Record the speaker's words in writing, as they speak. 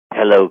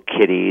Hello,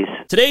 kitties.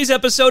 Today's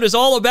episode is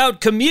all about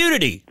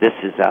community. This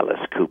is Alice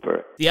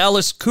Cooper. The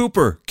Alice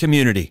Cooper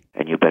community.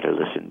 And you better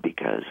listen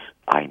because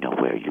I know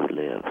where you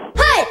live.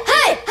 Hey,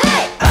 hey,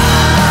 hey!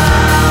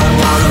 I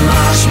wanna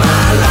march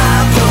my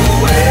life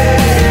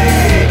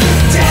away,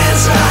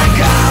 dance like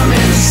I'm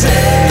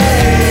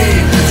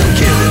insane, don't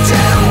give a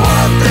damn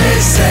what they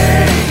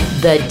say.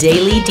 The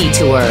Daily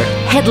Detour.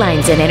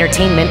 Headlines and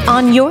entertainment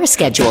on your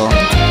schedule.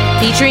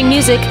 Featuring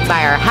music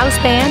by our house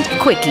band,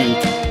 Quickie.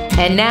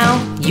 And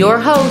now, your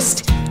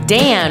host,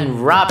 Dan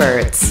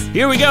Roberts.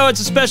 Here we go. It's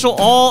a special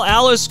all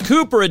Alice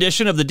Cooper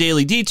edition of the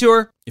Daily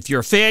Detour. If you're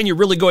a fan, you're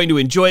really going to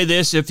enjoy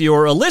this. If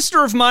you're a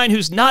listener of mine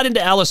who's not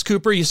into Alice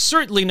Cooper, you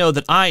certainly know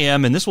that I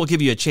am, and this will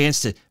give you a chance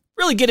to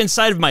really get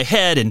inside of my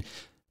head and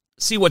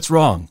see what's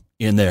wrong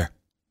in there.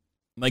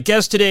 My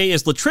guest today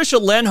is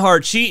Latricia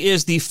Lenhart. She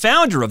is the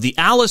founder of the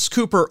Alice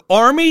Cooper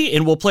Army,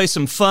 and we'll play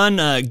some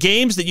fun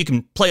games that you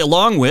can play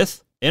along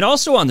with. And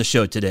also on the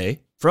show today,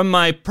 from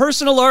my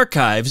personal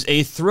archives,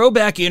 a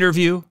throwback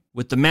interview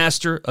with the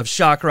master of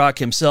shock rock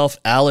himself,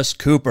 Alice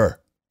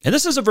Cooper. And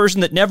this is a version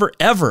that never,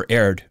 ever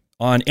aired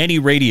on any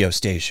radio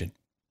station.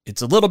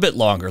 It's a little bit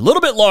longer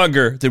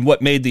than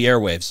what made the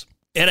airwaves.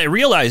 And I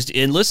realized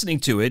in listening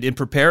to it, in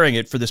preparing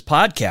it for this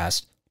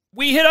podcast,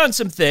 we hit on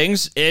some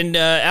things, and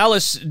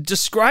Alice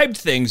described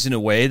things in a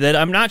way that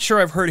I'm not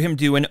sure I've heard him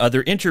do in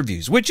other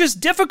interviews, which is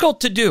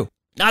difficult to do.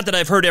 Not that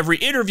I've heard every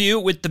interview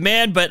with the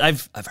man, but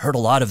I've heard a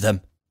lot of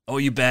them. Oh,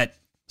 you bet.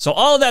 So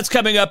all of that's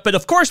coming up, but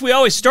of course we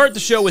always start the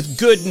show with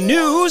good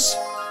news.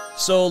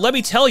 So let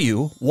me tell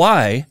you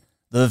why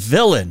the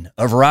villain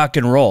of rock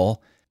and roll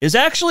is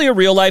actually a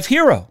real-life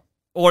hero.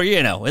 Or,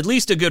 at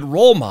least a good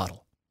role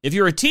model. If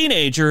you're a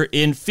teenager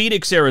in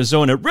Phoenix,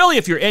 Arizona, really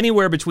if you're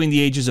anywhere between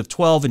the ages of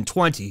 12 and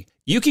 20,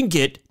 you can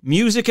get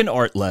music and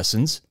art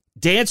lessons,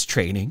 dance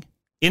training,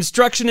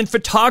 instruction in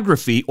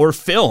photography or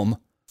film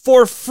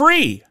for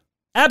free.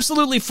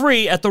 Absolutely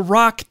free at the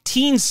Rock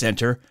Teen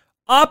Center,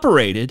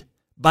 operated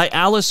by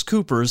Alice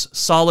Cooper's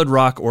Solid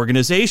Rock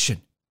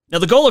organization. Now,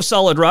 the goal of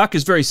Solid Rock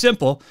is very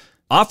simple.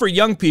 Offer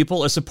young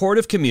people a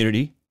supportive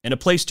community and a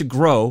place to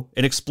grow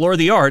and explore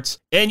the arts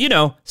and,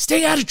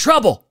 stay out of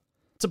trouble.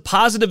 It's a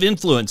positive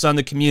influence on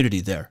the community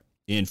there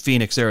in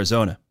Phoenix,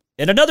 Arizona.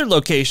 And another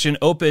location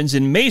opens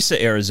in Mesa,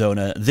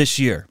 Arizona this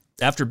year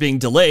after being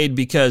delayed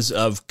because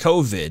of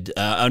COVID.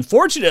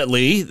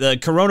 Unfortunately, the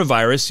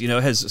coronavirus,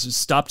 has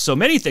stopped so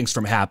many things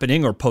from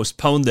happening or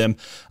postponed them.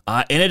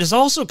 And it has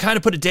also kind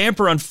of put a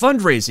damper on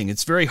fundraising.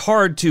 It's very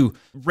hard to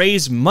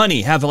raise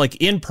money, have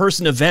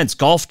in-person events,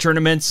 golf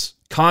tournaments,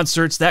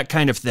 concerts, that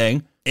kind of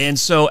thing. And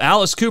so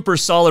Alice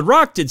Cooper's Solid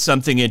Rock did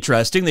something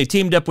interesting. They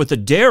teamed up with a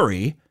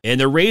dairy, and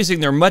they're raising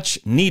their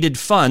much-needed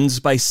funds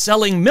by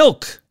selling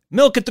milk.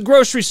 Milk at the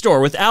grocery store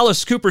with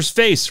Alice Cooper's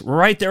face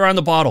right there on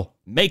the bottle,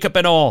 makeup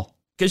and all.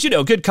 Because,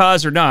 good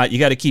cause or not, you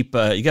got to keep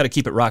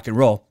it rock and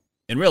roll.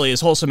 And really,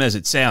 as wholesome as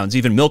it sounds,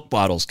 even milk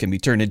bottles can be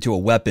turned into a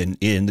weapon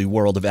in the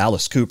world of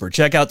Alice Cooper.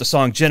 Check out the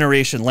song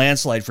Generation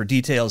Landslide for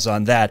details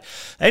on that.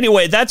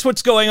 Anyway, that's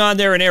what's going on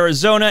there in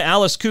Arizona.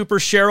 Alice Cooper,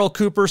 Cheryl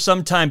Cooper,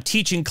 sometime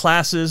teaching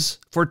classes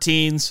for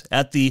teens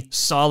at the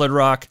Solid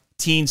Rock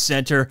Teen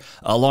Center,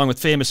 along with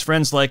famous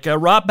friends like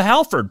Rob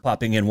Halford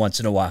popping in once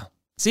in a while.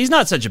 See, he's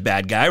not such a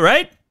bad guy,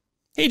 right?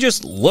 He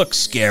just looks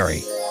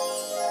scary.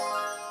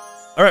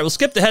 All right, we'll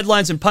skip the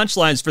headlines and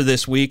punchlines for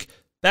this week.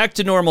 Back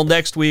to normal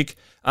next week.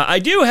 I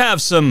do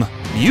have some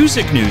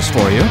music news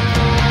for you.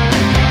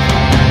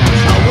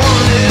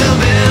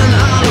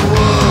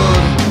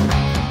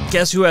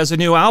 Guess who has a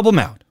new album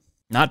out?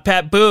 Not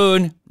Pat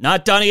Boone,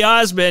 not Donny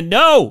Osmond,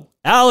 no!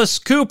 Alice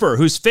Cooper,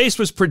 whose face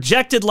was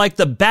projected like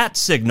the bat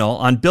signal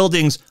on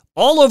buildings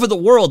all over the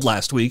world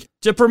last week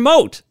to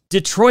promote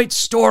Detroit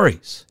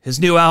Stories, his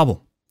new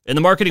album. And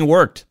the marketing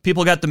worked.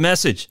 People got the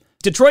message.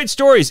 Detroit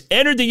Stories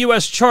entered the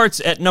U.S. charts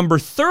at number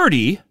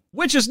 30,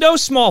 which is no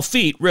small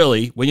feat,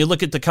 really, when you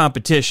look at the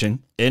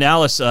competition. And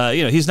Alice,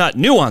 he's not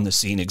new on the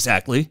scene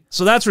exactly,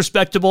 so that's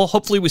respectable.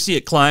 Hopefully we see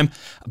it climb.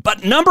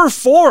 But number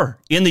 4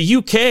 in the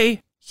UK,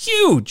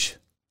 huge.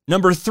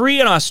 Number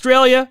 3 in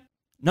Australia,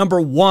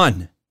 number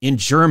 1 in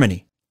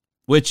Germany,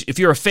 which if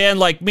you're a fan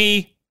like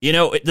me,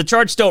 the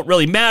charts don't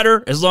really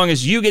matter as long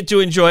as you get to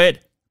enjoy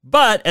it.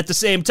 But at the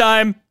same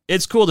time,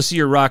 it's cool to see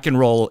your rock and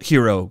roll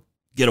hero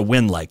get a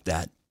win like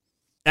that.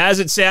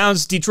 As it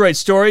sounds, Detroit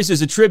Stories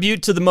is a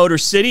tribute to the Motor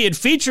City. It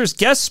features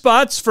guest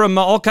spots from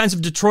all kinds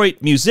of Detroit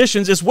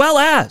musicians, as well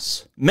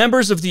as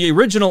members of the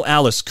original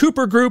Alice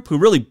Cooper group, who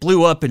really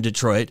blew up in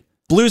Detroit.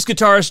 Blues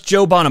guitarist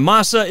Joe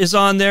Bonamassa is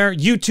on there,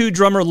 U2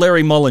 drummer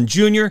Larry Mullen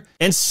Jr.,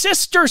 and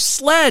Sister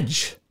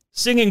Sledge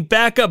singing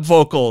backup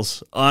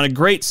vocals on a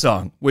great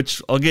song,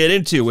 which I'll get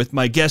into with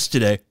my guest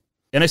today.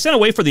 And I sent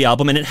away for the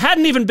album, and it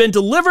hadn't even been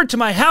delivered to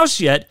my house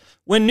yet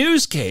when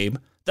news came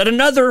that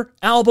another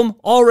album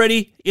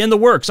already in the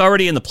works,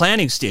 already in the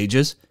planning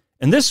stages,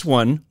 and this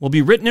one will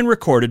be written and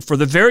recorded for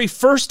the very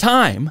first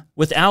time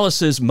with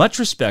Alice's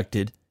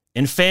much-respected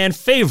and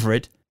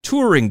fan-favorite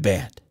touring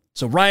band.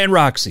 So Ryan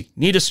Roxie,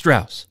 Nita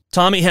Strauss,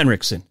 Tommy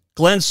Henriksen,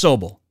 Glenn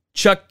Sobel,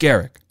 Chuck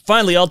Garrick,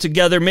 finally all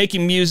together,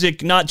 making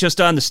music not just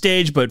on the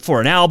stage, but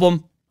for an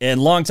album. And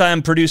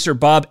longtime producer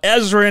Bob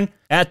Ezrin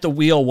at the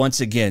wheel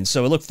once again.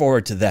 So I look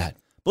forward to that.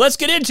 But let's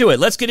get into it.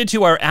 Let's get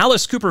into our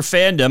Alice Cooper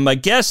fandom. My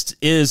guest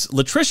is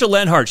Latricia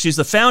Lenhart. She's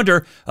the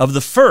founder of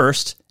the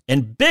first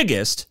and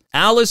biggest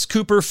Alice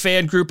Cooper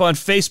fan group on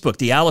Facebook,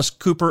 the Alice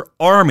Cooper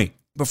Army.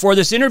 Before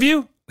this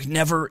interview, we'd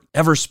never,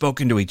 ever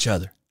spoken to each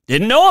other.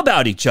 Didn't know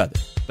about each other.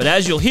 But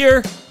as you'll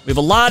hear, we have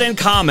a lot in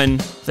common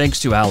thanks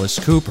to Alice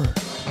Cooper.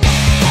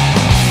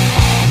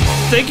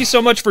 Thank you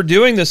so much for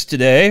doing this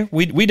today.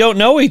 We don't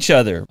know each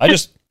other.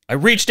 I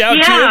reached out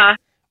to you.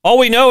 All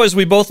we know is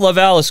we both love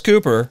Alice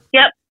Cooper.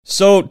 Yep.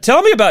 So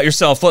tell me about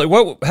yourself.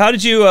 How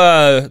did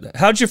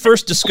you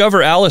first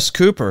discover Alice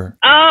Cooper?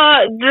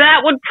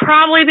 That would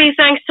probably be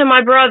thanks to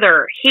my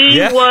brother. He's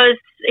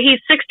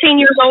 16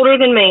 years older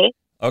than me.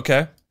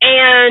 Okay.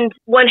 And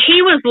when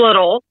he was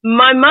little,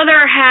 my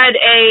mother had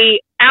a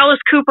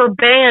Alice Cooper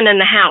band in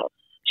the house.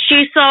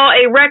 She saw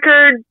a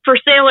record for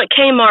sale at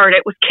Kmart.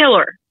 It was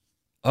Killer.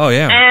 Oh,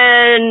 yeah.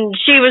 And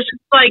she was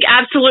like,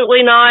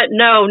 absolutely not.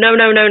 No.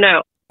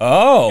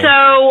 Oh.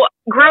 So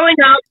growing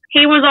up,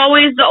 he was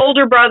always the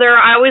older brother.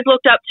 I always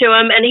looked up to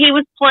him, and he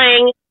was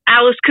playing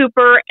Alice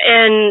Cooper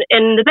in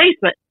the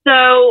basement.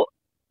 So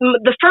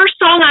the first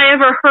song I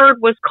ever heard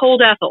was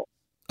Cold Ethel.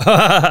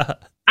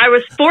 I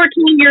was 14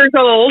 years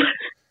old,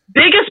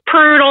 biggest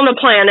prude on the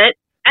planet,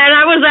 and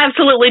I was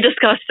absolutely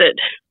disgusted.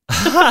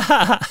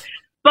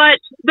 But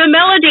the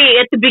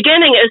melody at the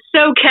beginning is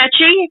so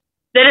catchy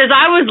that as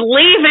I was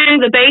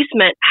leaving the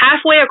basement,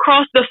 halfway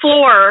across the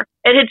floor,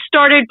 it had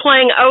started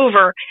playing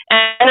over,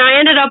 and I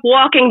ended up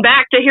walking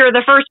back to hear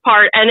the first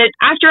part, and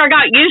after I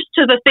got used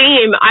to the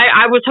theme,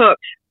 I was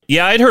hooked.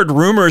 Yeah, I'd heard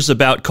rumors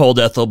about Cold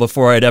Ethel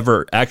before I'd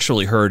ever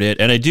actually heard it,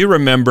 and I do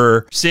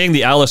remember seeing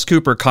the Alice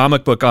Cooper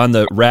comic book on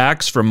the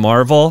racks from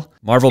Marvel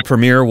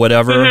Premiere,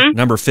 whatever,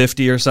 number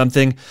 50 or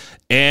something,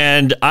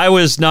 and I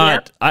was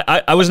not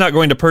I was not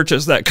going to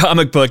purchase that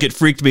comic book. It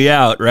freaked me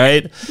out,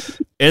 right?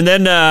 And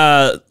then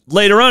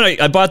later on,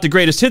 I bought the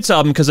Greatest Hits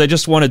album because I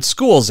just wanted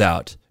Schools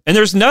Out. And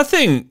there's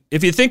nothing,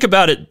 if you think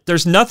about it,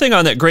 there's nothing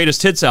on that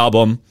Greatest Hits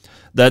album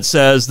that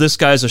says this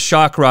guy's a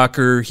shock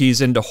rocker, he's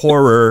into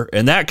horror,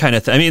 and that kind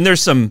of thing. I mean,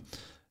 there's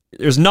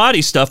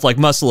naughty stuff like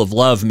Muscle of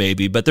Love,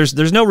 maybe, but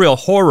there's no real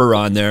horror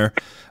on there.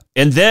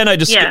 And then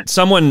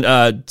someone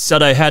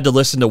said I had to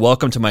listen to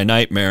Welcome to My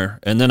Nightmare,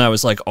 and then I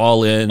was like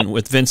all in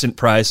with Vincent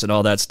Price and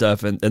all that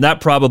stuff, and that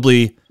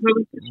probably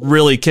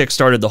really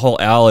kickstarted the whole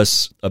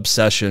Alice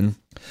obsession.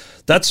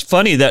 That's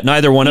funny that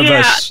neither one of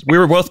us, we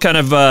were both kind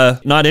of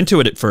not into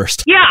it at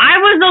first. Yeah, I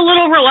was a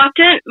little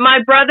reluctant. My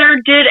brother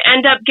did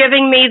end up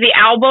giving me the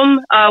album,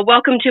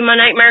 Welcome to My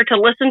Nightmare, to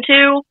listen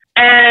to,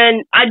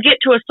 and I'd get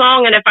to a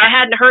song, and if I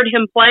hadn't heard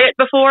him play it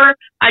before,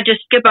 I'd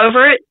just skip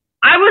over it.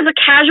 I was a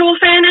casual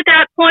fan at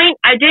that point.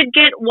 I did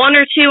get one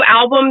or two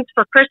albums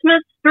for Christmas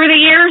through the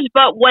years,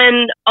 but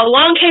when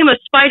Along Came a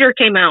Spider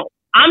came out,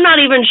 I'm not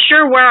even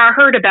sure where I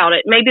heard about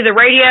it. Maybe the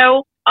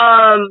radio.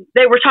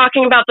 They were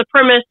talking about the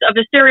premise of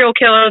a serial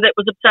killer that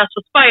was obsessed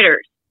with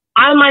spiders.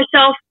 I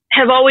myself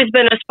have always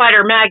been a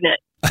spider magnet.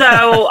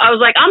 So I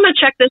was like, I'm going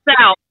to check this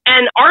out.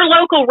 And our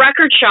local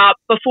record shop,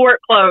 before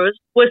it closed,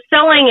 was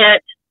selling it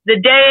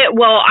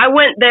I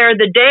went there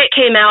the day it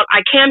came out.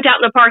 I camped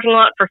out in the parking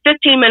lot for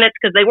 15 minutes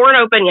because they weren't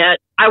open yet.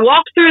 I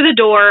walked through the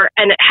door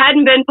and it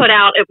hadn't been put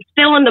out. It was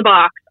still in the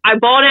box. I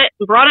bought it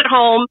and brought it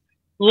home,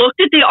 looked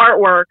at the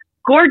artwork,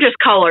 gorgeous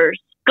colors,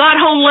 got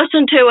home,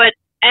 listened to it,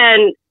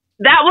 and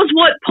that was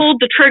what pulled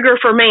the trigger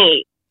for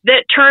me.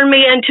 That turned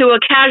me into a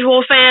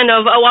casual fan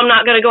of, I'm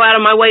not going to go out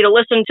of my way to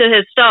listen to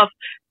his stuff,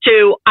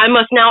 to I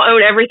must now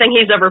own everything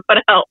he's ever put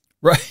out.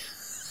 Right.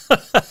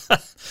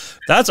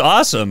 That's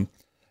awesome.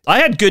 I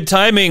had good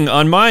timing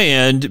on my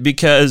end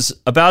because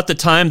about the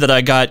time that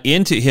I got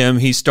into him,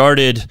 he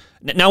started...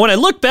 Now, when I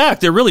look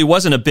back, there really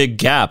wasn't a big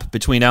gap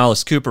between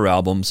Alice Cooper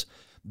albums,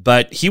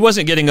 but he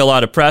wasn't getting a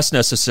lot of press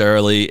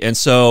necessarily. And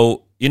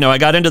so, I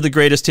got into the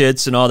Greatest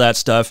Hits and all that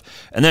stuff.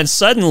 And then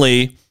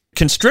suddenly,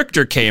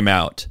 Constrictor came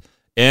out.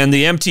 And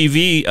the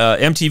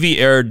MTV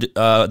aired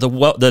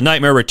the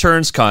Nightmare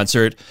Returns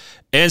concert.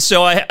 And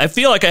so I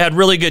feel like I had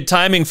really good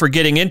timing for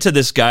getting into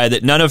this guy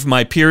that none of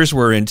my peers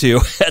were into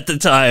at the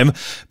time,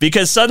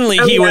 because suddenly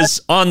he was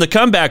on the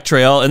comeback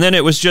trail, and then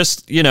it was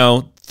just,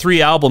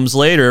 3 albums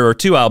later, or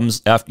 2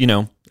 albums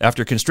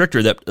after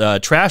Constrictor,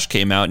 that Trash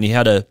came out, and he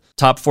had a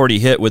top 40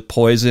 hit with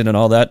Poison and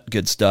all that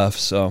good stuff.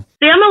 So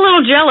see, I'm a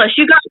little jealous.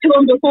 You got to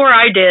him before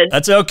I did.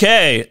 That's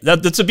okay.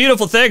 That's a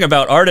beautiful thing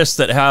about artists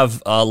that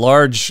have a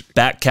large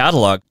back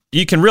catalog.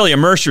 You can really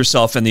immerse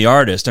yourself in the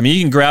artist. I mean,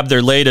 you can grab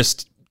their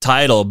latest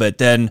title, but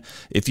then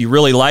if you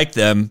really like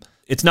them,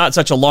 it's not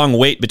such a long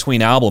wait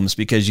between albums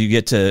because you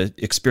get to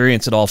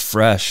experience it all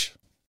fresh.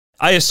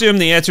 I assume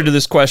the answer to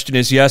this question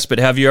is yes, but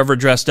have you ever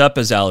dressed up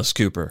as Alice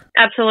Cooper?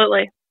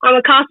 Absolutely. I'm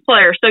a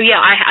cosplayer, so yeah,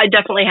 I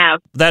definitely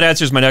have. That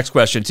answers my next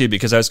question too,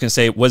 because I was going to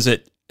say,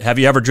 have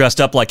you ever dressed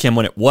up like him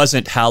when it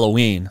wasn't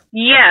Halloween?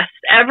 Yes,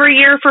 every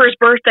year for his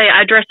birthday,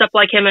 I dress up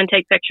like him and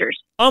take pictures.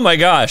 Oh my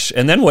gosh.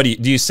 And then what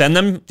do you send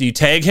them? Do you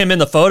tag him in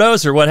the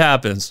photos or what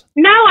happens?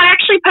 No, I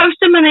actually post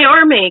him in the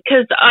Army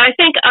because I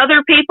think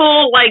other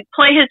people like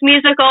play his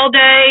music all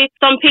day.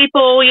 Some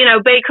people,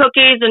 bake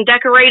cookies and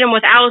decorate them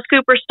with Alice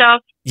Cooper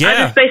stuff. Yeah. I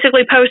just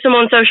basically post them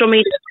on social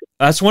media.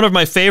 That's one of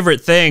my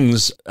favorite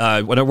things.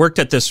 When I worked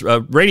at this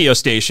radio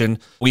station,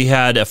 we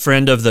had a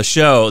friend of the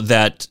show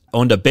that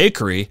owned a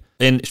bakery.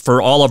 And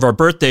for all of our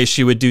birthdays,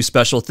 she would do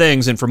special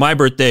things. And for my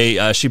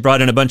birthday, she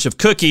brought in a bunch of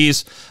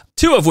cookies,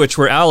 2 of which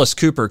were Alice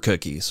Cooper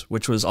cookies,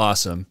 which was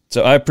awesome.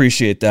 So I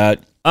appreciate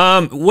that.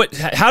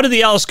 How did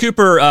the Alice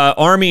Cooper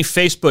Army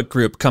Facebook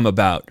group come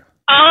about?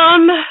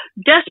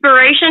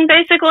 Desperation,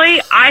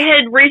 basically. I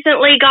had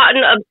recently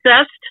gotten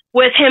obsessed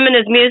with him and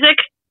his music,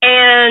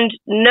 and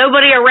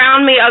nobody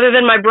around me other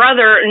than my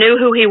brother knew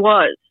who he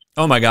was.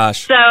 Oh my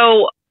gosh.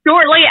 So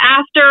shortly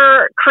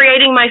after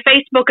creating my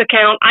Facebook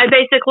account, I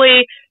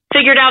basically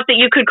figured out that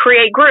you could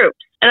create groups.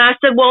 And I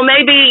said, well,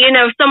 maybe,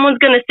 someone's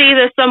going to see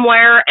this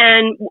somewhere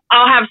and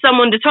I'll have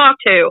someone to talk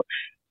to.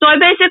 So I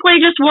basically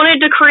just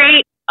wanted to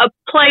create a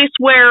place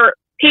where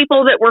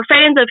people that were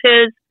fans of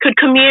his could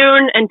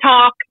commune and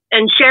talk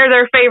and share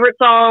their favorite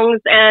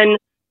songs and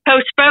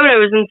post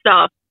photos and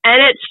stuff.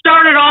 And it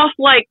started off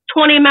like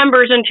 20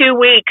 members in 2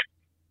 weeks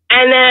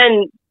and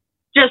then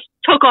just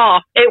took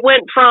off. It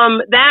went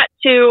from that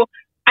to,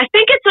 I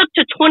think it's up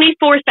to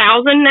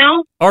 24,000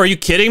 now. Oh, are you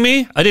kidding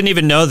me? I didn't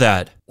even know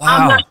that. Wow.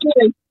 I'm not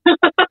kidding.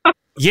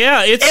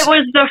 Yeah, it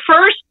was the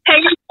first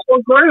paid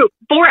group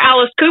for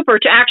Alice Cooper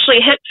to actually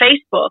hit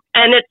Facebook,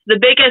 and it's the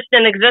biggest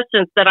in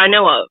existence that I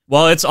know of.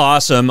 Well, it's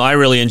awesome. I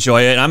really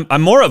enjoy it.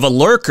 I'm more of a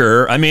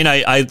lurker. I mean,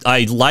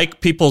 I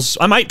like people's.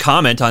 I might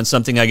comment on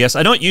something. I guess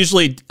I don't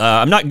usually.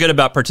 I'm not good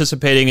about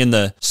participating in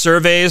the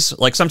surveys.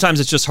 Like sometimes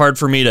it's just hard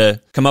for me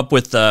to come up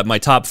with my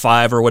top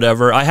 5 or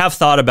whatever. I have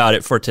thought about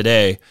it for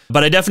today,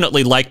 but I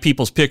definitely like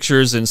people's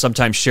pictures and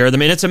sometimes share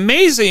them. And it's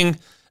amazing.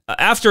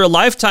 After a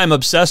lifetime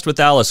obsessed with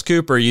Alice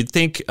Cooper, you'd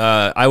think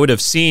I would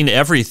have seen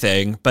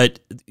everything, but,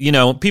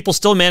 people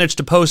still manage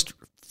to post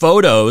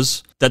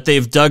photos that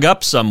they've dug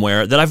up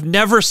somewhere that I've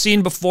never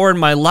seen before in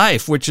my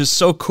life, which is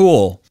so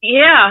cool.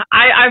 Yeah,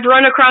 I've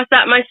run across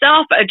that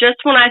myself. Just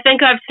when I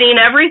think I've seen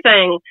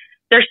everything,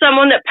 there's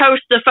someone that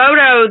posts a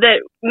photo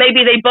that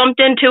maybe they bumped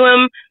into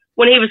him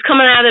when he was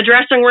coming out of the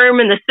dressing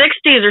room in the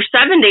 60s or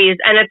 70s,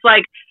 and it's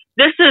like,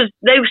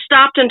 they've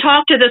stopped and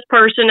talked to this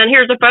person, and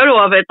here's a photo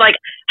of it. It's like,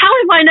 how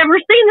have I never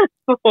seen this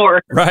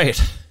before? Right.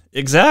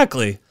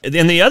 Exactly.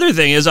 And the other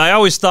thing is, I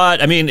always thought,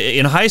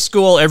 in high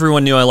school,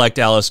 everyone knew I liked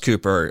Alice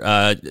Cooper.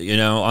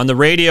 On the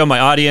radio, my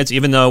audience,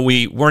 even though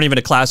we weren't even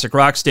a classic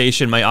rock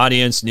station, my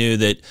audience knew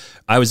that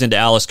I was into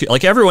Alice Cooper.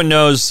 Like everyone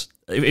knows,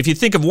 if you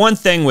think of one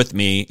thing with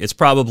me, it's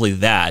probably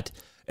that.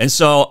 And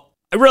so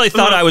I really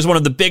thought I was one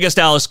of the biggest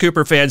Alice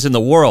Cooper fans in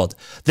the world.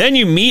 Then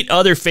you meet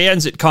other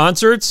fans at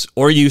concerts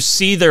or you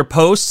see their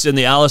posts in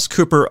the Alice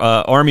Cooper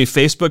Army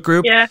Facebook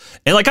group. Yeah.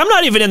 And I'm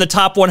not even in the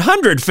top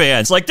 100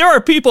 fans. There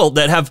are people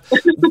that have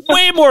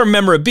way more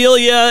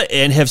memorabilia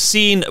and have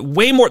seen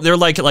way more. They're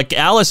like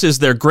Alice is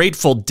their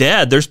Grateful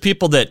Dead. There's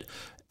people that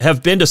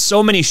have been to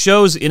so many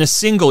shows in a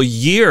single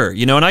year,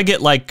 and I get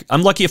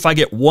I'm lucky if I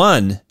get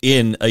one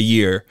in a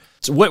year.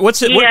 So what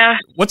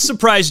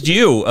surprised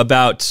you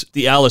about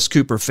the Alice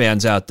Cooper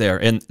fans out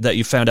there and that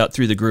you found out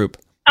through the group?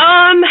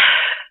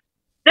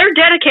 Their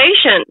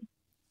dedication.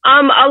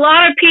 A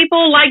lot of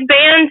people like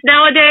bands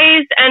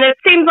nowadays, and it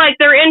seems like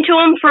they're into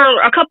them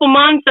for a couple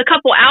months, a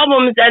couple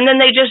albums, and then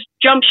they just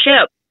jump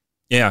ship.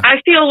 Yeah.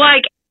 I feel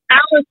like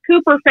Alice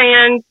Cooper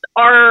fans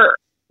are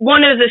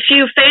one of the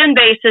few fan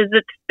bases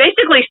that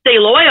basically stay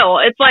loyal.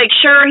 It's like,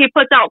 sure, he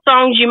puts out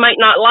songs you might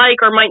not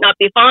like or might not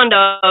be fond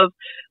of,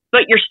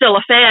 but you're still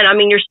a fan.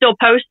 You're still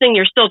posting,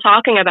 you're still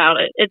talking about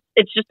it.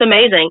 It's just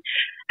amazing.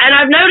 And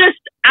I've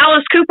noticed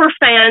Alice Cooper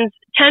fans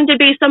tend to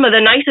be some of the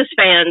nicest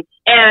fans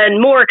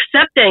and more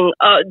accepting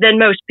than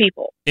most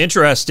people.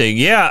 Interesting.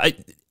 Yeah,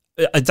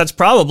 that's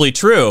probably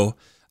true.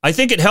 I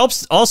think it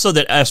helps also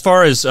that as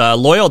far as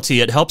loyalty,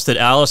 it helps that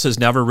Alice has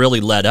never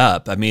really let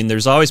up.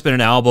 There's always been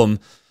an album,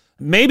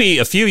 maybe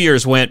a few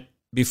years went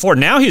before.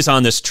 Now he's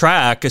on this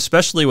track,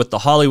 especially with the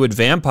Hollywood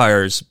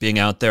Vampires being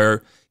out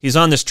there. He's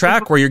on this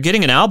track where you're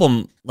getting an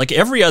album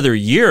every other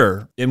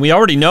year. And we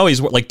already know he's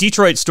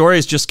Detroit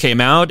Stories just came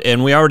out,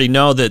 and we already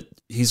know that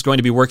he's going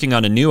to be working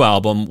on a new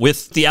album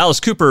with the Alice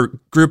Cooper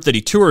group that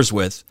he tours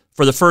with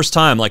for the first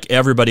time,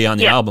 everybody on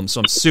the album. So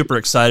I'm super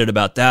excited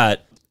about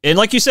that. And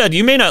like you said,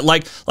 you may not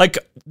like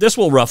this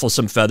will ruffle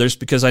some feathers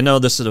because I know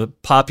this is a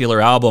popular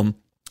album.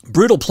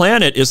 Brutal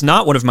Planet is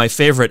not one of my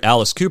favorite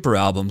Alice Cooper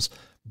albums,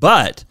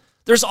 but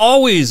there's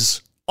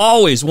always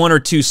 1 or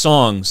 2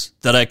 songs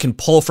that I can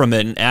pull from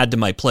it and add to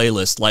my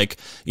playlist.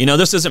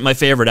 This isn't my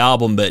favorite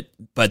album,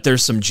 but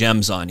there's some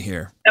gems on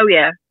here. Oh,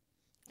 yeah.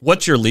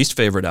 What's your least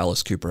favorite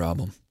Alice Cooper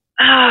album?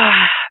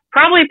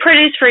 Probably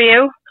Pretties for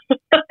You.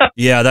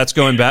 Yeah, that's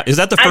going back. Is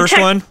that the first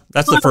one?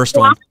 That's the first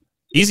one.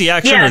 Easy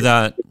Action or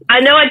that? I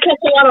know I'd catch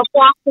a lot of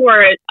flack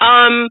for it.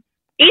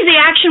 Easy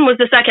Action was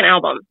the second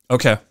album.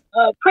 Okay.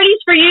 Pretties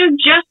for You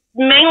just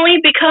mainly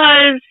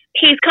because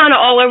he's kind of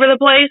all over the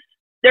place.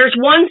 There's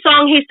one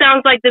song he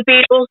sounds like the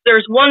Beatles.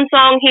 There's one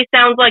song he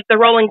sounds like the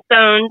Rolling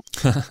Stones.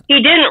 He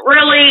didn't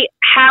really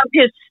have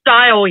his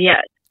style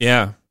yet.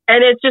 Yeah.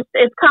 And it's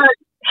kind of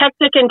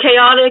hectic and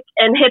chaotic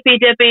and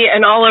hippy-dippy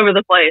and all over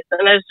the place.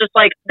 And it's just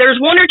like, there's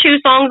one or two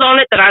songs on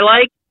it that I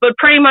like, but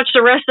pretty much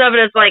the rest of it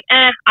is like,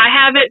 I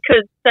have it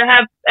to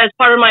have as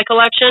part of my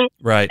collection.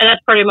 Right. And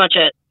that's pretty much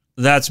it.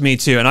 That's me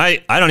too. And I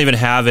don't even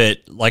have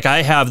it. Like,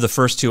 I have the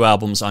first two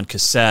albums on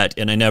cassette,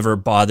 and I never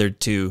bothered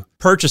to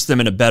purchase them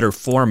in a better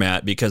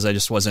format because I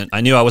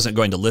knew I wasn't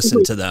going to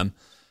listen to them.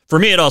 For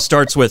me, it all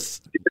starts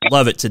with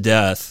Love It to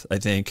Death, I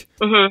think.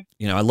 Mm-hmm.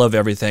 You know, I love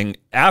everything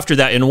after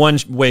that in one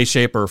way,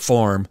 shape, or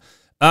form.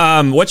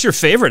 What's your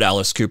favorite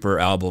Alice Cooper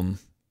album?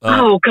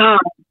 Oh, God.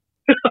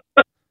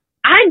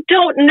 I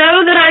don't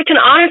know that I can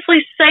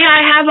honestly say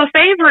I have a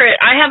favorite.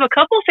 I have a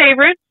couple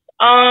favorites.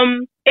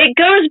 It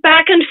goes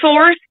back and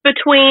forth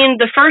between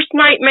the first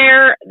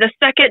Nightmare, the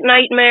second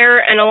Nightmare,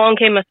 and Along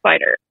Came a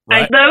Spider.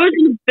 Right. Those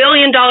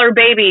Billion Dollar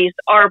Babies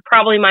are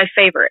probably my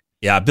favorite.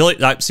 Yeah,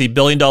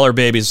 Billion Dollar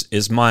Babies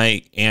is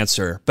my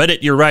answer.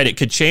 But you're right, it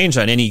could change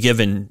on any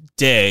given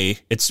day.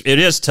 It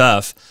is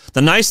tough.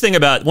 The nice thing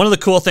one of the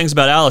cool things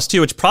about Alice too,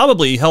 which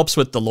probably helps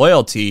with the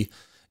loyalty,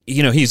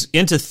 you know, he's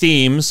into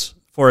themes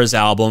for his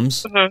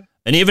albums. Mm-hmm.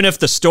 And even if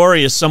the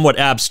story is somewhat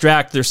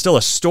abstract, there's still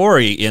a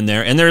story in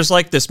there. And there's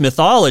like this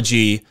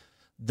mythology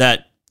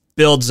that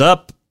builds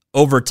up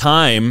over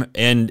time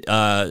and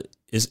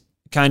is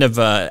kind of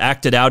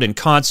acted out in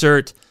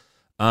concert.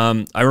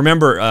 I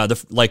remember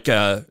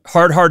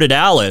Hard-Hearted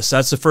Alice.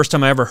 That's the first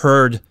time I ever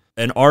heard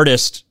an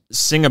artist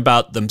sing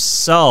about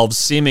themselves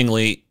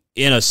seemingly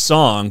in a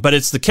song, but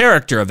it's the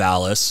character of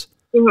Alice.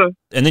 Mm-hmm.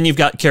 And then you've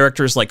got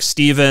characters like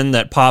Stephen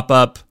that pop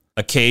up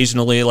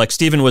occasionally. Like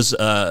Stephen was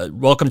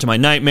Welcome to My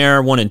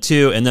Nightmare 1 and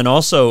 2, and then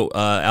also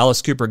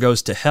Alice Cooper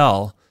Goes to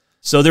Hell.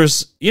 So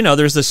there's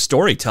this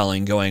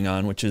storytelling going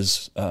on, which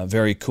is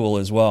very cool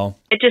as well.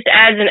 It just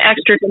adds an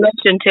extra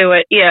dimension to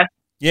it. Yeah.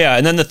 Yeah,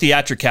 and then the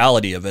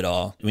theatricality of it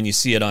all when you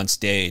see it on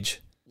stage.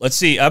 Let's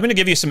see. I'm going to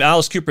give you some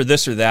Alice Cooper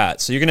this or that.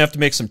 So you're going to have to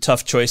make some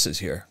tough choices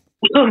here.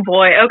 Oh,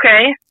 boy.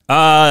 Okay.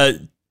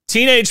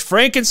 Teenage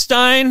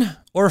Frankenstein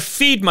or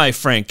Feed My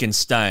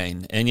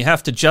Frankenstein? And you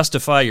have to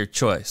justify your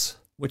choice.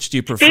 Which do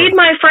you prefer? Feed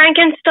My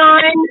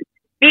Frankenstein,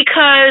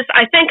 because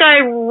I think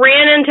I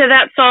ran into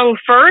that song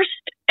first,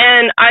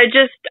 and I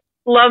just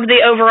love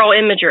the overall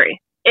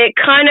imagery. It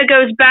kind of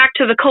goes back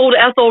to the Cold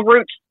Ethel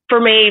roots for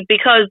me,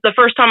 because the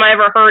first time I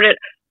ever heard it,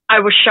 I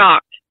was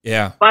shocked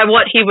by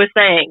what he was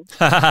saying.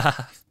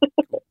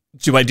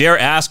 Do I dare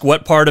ask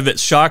what part of it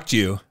shocked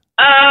you?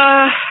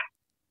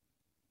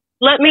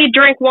 Let me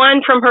drink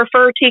wine from her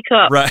fur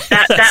teacup. Right.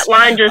 That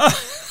line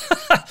just...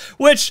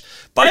 Which,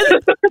 by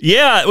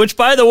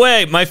the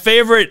way, my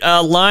favorite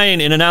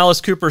line in an Alice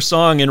Cooper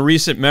song in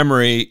recent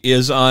memory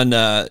is on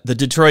the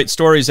Detroit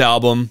Stories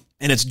album,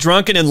 and it's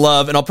Drunken in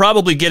Love, and I'll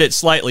probably get it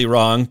slightly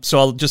wrong, so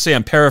I'll just say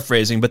I'm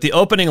paraphrasing, but the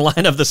opening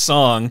line of the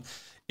song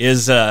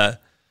is,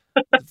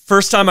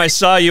 first time I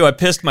saw you, I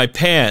pissed my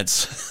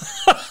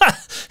pants.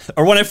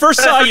 Or when I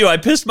first saw you, I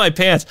pissed my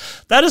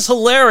pants. That is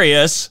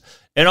hilarious.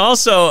 And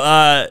also,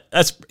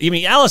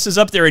 Alice is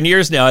up there in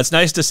years now. It's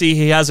nice to see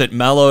he hasn't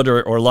mellowed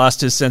or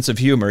lost his sense of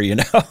humor, you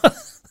know?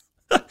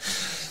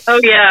 Oh,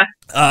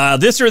 yeah.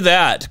 This or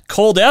that,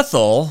 Cold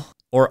Ethel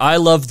or I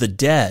Love the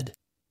Dead?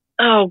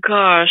 Oh,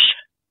 gosh.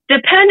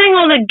 Depending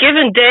on the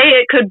given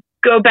day, it could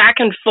go back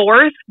and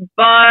forth,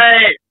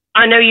 but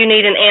I know you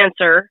need an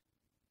answer.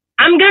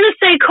 I'm going to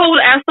say Cold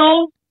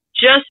Ethel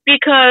just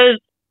because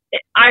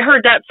I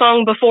heard that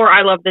song before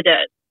I Love the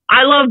Dead.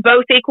 I love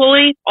both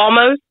equally,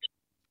 almost.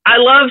 I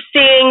love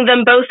seeing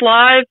them both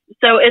live,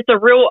 so it's a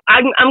real...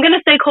 I'm going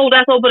to say Cold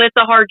Ethel, but it's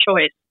a hard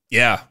choice.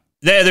 Yeah.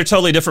 They're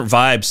totally different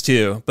vibes,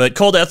 too. But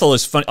Cold Ethel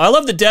is fun. I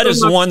Love the Dead is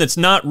the one that's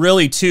not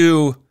really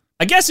too...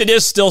 I guess it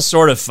is still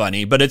sort of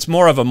funny, but it's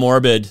more of a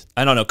morbid...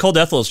 I don't know. Cold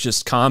Ethel is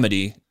just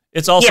comedy.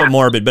 It's also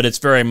morbid, but it's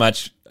very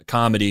much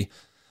comedy.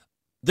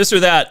 This or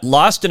that,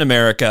 Lost in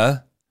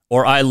America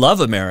or I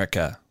Love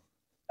America?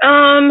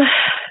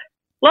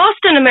 Lost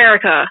in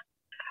America.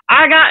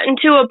 I got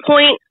into a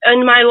point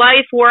in my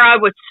life where I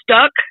was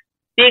stuck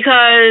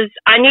because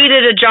I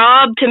needed a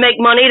job to make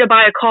money to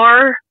buy a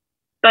car,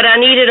 but I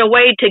needed a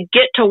way to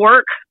get to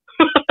work.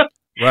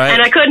 Right.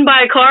 And I couldn't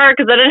buy a car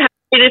because I didn't have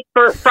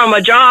it from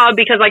a job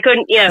because I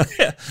couldn't,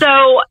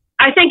 So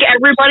I think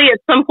everybody at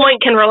some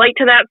point can relate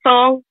to that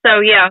song.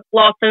 So yeah,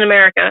 Lost in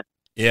America.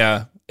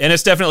 Yeah. And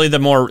it's definitely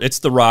it's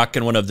the rock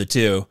and one of the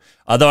two.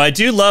 Although I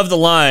do love the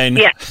line.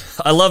 Yeah.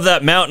 I love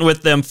that mountain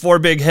with them 4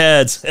 big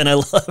heads. And I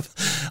love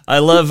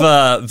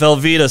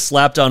Velveeta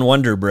slapped on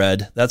Wonder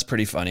Bread. That's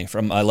pretty funny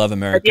from I Love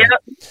America.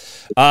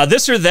 Yep.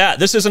 This or that.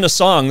 This isn't a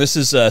song. This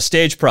is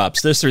stage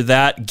props. This or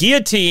that.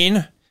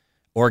 Guillotine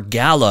or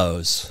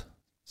gallows.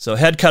 So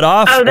head cut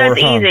off or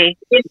that's hung? Easy.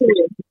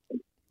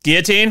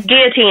 Guillotine?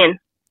 Guillotine.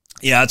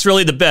 Yeah, it's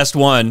really the best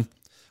one.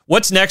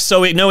 What's next?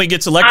 So we know he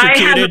gets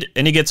electrocuted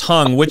and he gets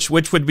hung. Which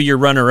would be your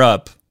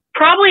runner-up?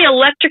 Probably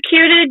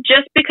Electrocuted,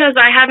 just because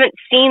I haven't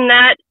seen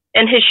that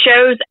in his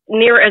shows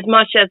near as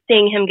much as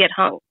seeing him get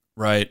hung.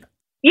 Right.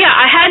 Yeah,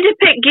 I had to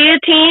pick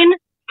Guillotine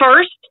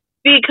first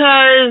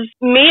because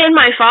me and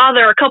my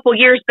father a couple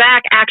years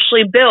back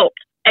actually built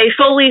a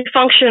fully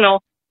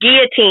functional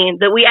guillotine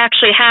that we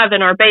actually have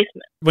in our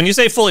basement. When you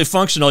say fully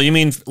functional, you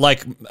mean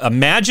like a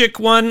magic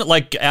one,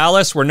 like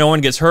Alice, where no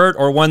one gets hurt,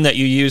 or one that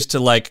you use to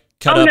like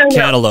cut up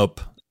cantaloupe?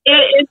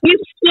 If you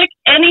stick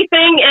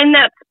anything in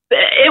that,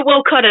 it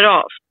will cut it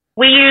off.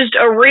 We used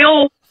a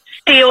real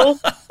steel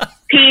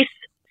piece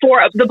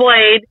for the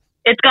blade.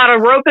 It's got a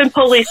rope and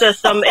pulley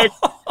system.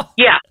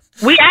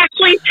 We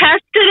actually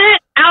tested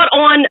it out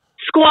on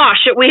squash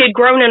that we had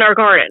grown in our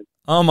garden.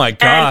 Oh my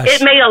gosh.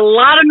 And it made a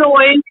lot of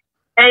noise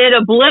and it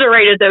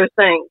obliterated those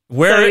things.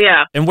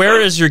 And where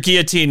is your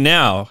guillotine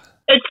now?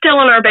 It's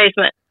still in our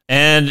basement.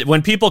 And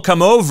when people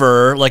come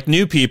over, like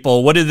new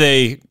people, what do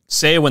they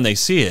say when they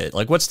see it?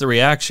 Like, what's the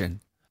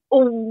reaction?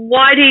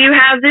 Why do you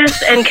have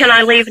this and can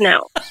I leave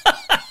now?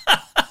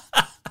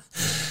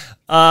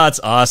 It's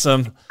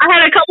awesome. I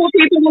had a couple of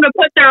people want to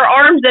put their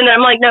arms in it.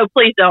 I'm like, no,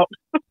 please don't.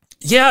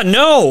 Yeah,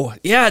 no.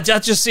 Yeah,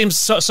 that just seems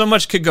so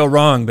much could go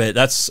wrong, but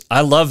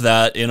I love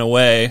that in a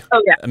way.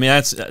 Oh, yeah. I mean,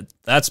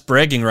 that's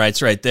bragging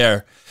rights right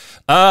there.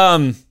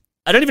 I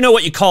don't even know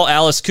what you call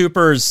Alice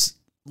Cooper's,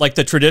 like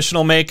the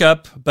traditional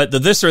makeup, but the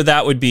this or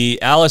that would be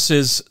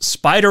Alice's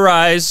spider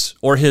eyes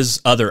or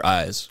his other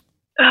eyes.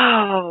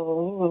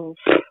 Oh,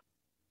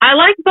 I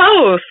like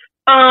both.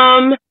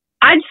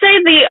 I'd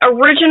say the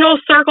original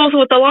circles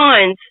with the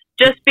lines,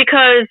 just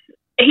because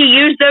he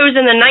used those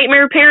in the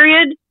Nightmare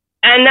period,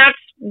 and that's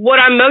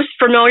what I'm most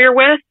familiar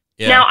with.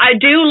 Yeah. Now, I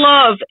do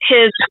love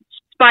his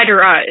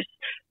spider eyes,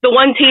 the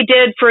ones he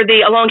did for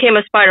the Along Came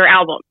a Spider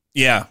album.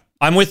 Yeah,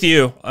 I'm with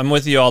you. I'm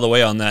with you all the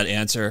way on that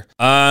answer.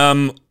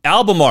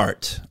 Album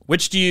art,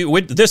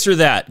 this or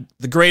that,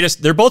 the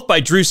greatest. They're both by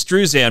Drew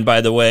Struzan,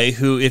 by the way,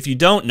 who, if you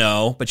don't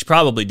know, but you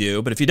probably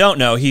do, but if you don't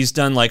know, he's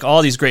done like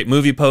all these great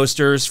movie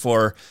posters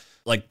for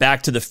like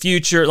Back to the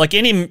Future, like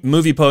any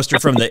movie poster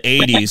from the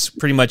 80s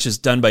pretty much is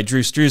done by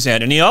Drew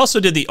Struzan. And he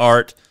also did the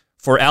art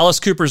for Alice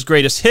Cooper's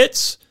Greatest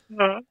Hits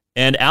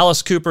and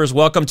Alice Cooper's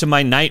Welcome to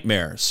My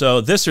Nightmare.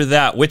 So this or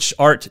that, which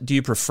art do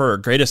you prefer,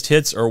 Greatest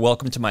Hits or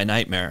Welcome to My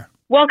Nightmare?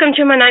 Welcome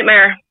to My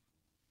Nightmare.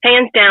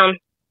 Hands down.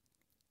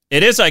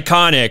 It is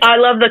iconic. I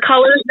love the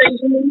colors.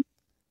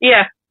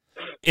 Yeah.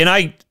 And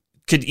I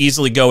could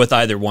easily go with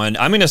either one.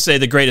 I'm going to say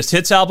the Greatest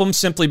Hits album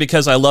simply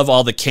because I love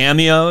all the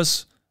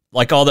cameos,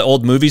 like all the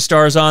old movie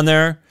stars on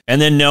there. And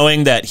then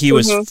knowing that he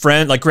was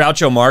like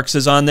Groucho Marx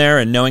is on there,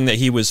 and knowing that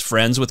he was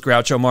friends with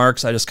Groucho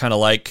Marx, I just kind of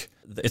like,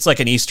 it's like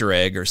an Easter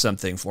egg or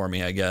something for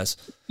me, I guess.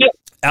 Yeah.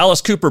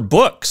 Alice Cooper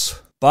books,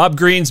 Bob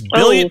Green's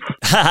 $1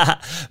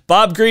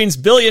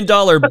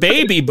 billion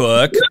baby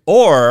book,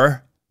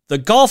 or the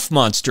Golf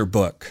Monster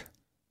book.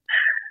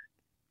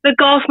 The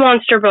Golf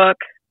Monster book.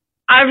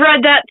 I've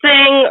read that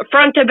thing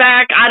front to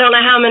back. I don't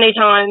know how many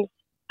times.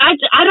 I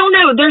don't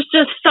know. There's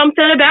just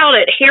something about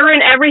it.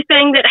 Hearing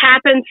everything that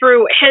happened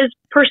through his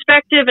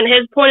perspective and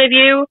his point of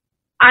view,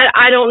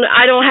 I don't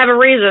have a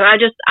reason.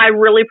 I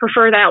really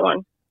prefer that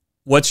one.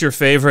 What's your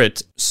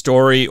favorite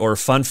story or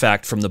fun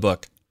fact from the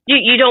book?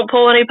 You don't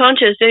pull any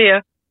punches, do you?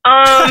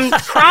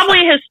 Probably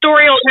his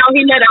story on how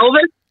he met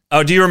Elvis.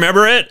 Oh, do you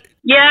remember it?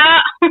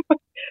 Yeah,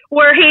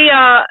 where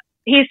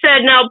he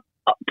said, "Now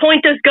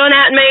point this gun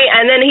at me,"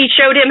 and then he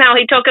showed him how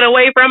he took it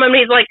away from him.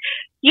 He's like,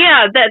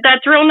 "Yeah,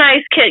 that's real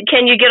nice.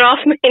 Can you get off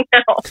me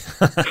now?"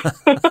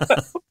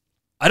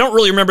 I don't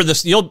really remember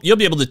this. You'll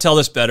be able to tell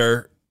this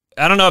better.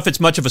 I don't know if it's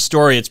much of a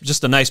story. It's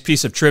just a nice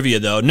piece of trivia,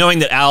 though. Knowing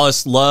that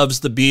Alice loves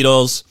the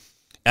Beatles,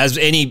 as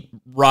any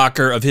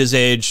rocker of his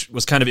age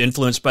was kind of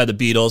influenced by the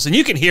Beatles, and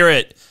you can hear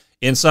it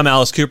in some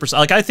Alice Cooper.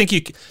 Like, I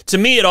think to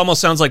me, it almost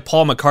sounds like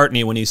Paul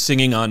McCartney when he's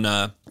singing on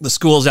the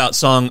School's Out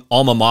song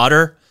Alma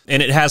Mater,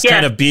 and it has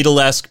kind of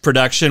Beatlesque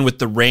production with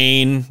the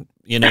rain.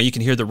 You know, you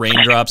can hear the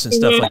raindrops and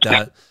stuff like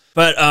that.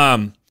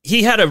 But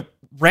he had a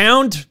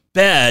round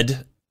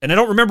bed, and I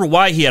don't remember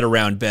why he had a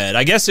round bed.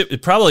 I guess it was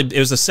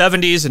the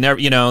 70s, and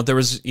there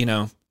was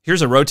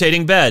here's a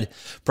rotating bed,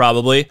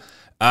 probably.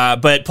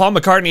 But Paul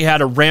McCartney had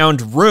a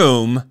round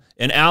room,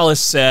 and Alice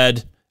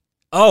said,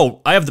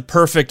 "Oh, I have the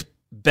perfect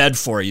bed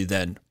for you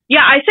then."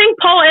 Yeah, I think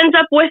Paul ends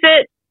up with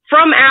it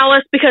from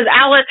Alice because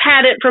Alice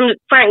had it from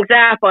Frank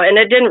Zappa, and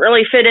it didn't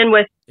really fit in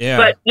with. Yeah.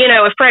 But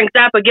if Frank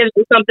Zappa gives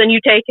you something, you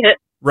take it.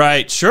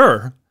 Right,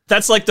 sure.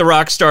 That's like the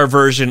rock star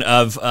version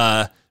of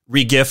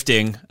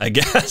regifting, I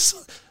guess.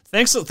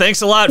 Thanks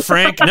a lot,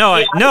 Frank.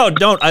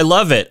 Don't. I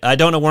love it. I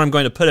don't know where I'm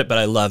going to put it, but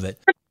I love it.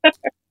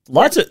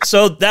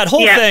 So that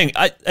whole thing,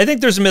 I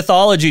think there's a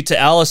mythology to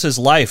Alice's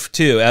life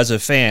too. As a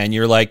fan,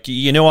 you're like,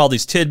 all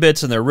these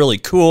tidbits, and they're really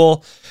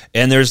cool.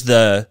 And there's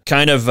the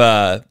kind of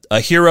a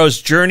hero's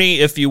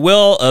journey, if you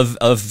will,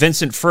 of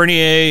Vincent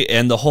Furnier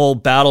and the whole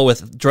battle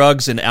with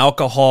drugs and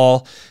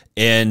alcohol,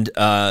 and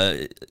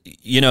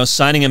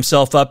signing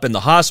himself up in the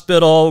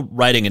hospital,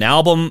 writing an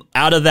album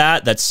out of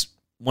that. That's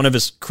one of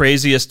his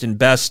craziest and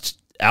best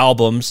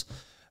albums.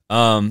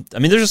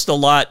 There's just a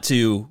lot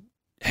to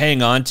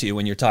hang on to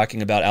when you're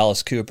talking about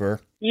Alice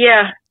Cooper.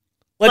 Yeah.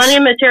 Plenty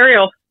of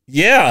material.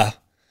 Yeah.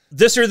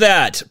 This or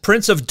That,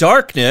 Prince of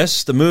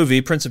Darkness, the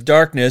movie Prince of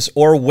Darkness,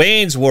 or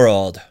Wayne's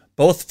World.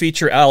 Both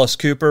feature Alice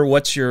Cooper.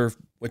 What's your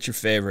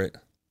favorite?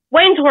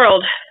 Wayne's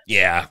World.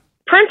 Yeah.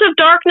 Prince of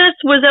Darkness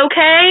was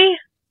okay.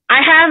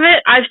 I have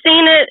it. I've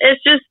seen it.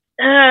 It's just,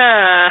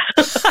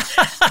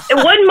 it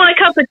wasn't my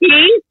cup of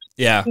tea.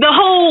 Yeah.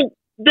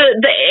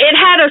 It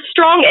had a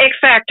strong X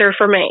factor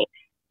for me.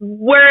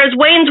 Whereas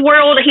Wayne's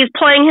World, he's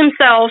playing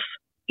himself.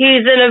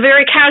 He's in a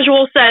very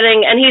casual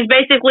setting, and he's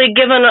basically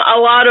given a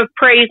lot of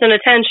praise and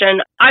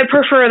attention. I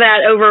prefer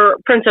that over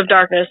Prince of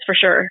Darkness for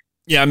sure.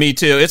 Yeah, me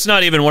too. It's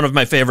not even one of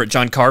my favorite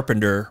John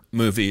Carpenter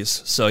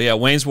movies. So yeah,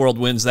 Wayne's World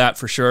wins that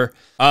for sure.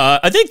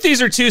 I think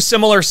these are two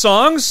similar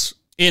songs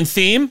in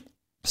theme.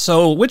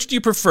 So which do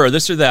you prefer,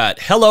 this or that?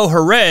 Hello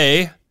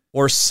Hooray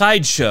or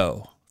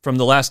Sideshow from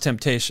The Last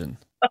Temptation?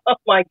 Oh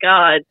my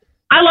God.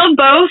 I love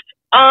both.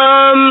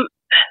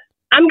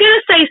 I'm going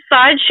to say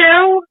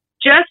Sideshow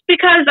just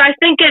because I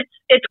think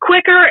it's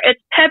quicker,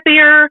 it's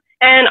peppier,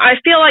 and I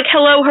feel like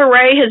Hello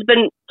Hooray has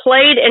been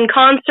played in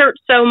concert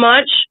so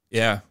much.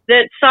 Yeah.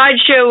 That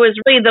Sideshow is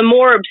really the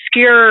more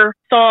obscure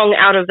song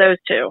out of those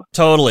two.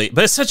 Totally.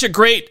 But it's such a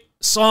great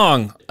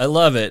song. I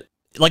love it.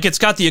 Like, it's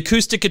got the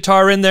acoustic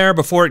guitar in there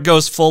before it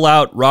goes full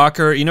out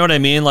rocker. You know what I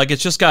mean? Like,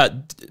 it's just got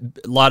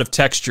a lot of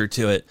texture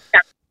to it. Yeah.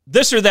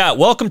 This or that,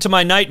 Welcome to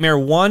My Nightmare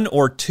 1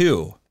 or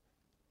 2?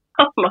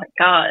 Oh my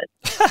God.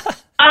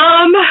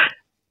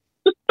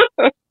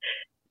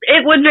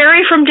 It would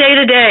vary from day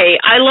to day.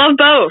 I love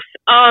both.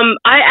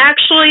 I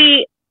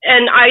actually,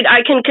 and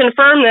I can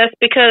confirm this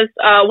because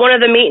one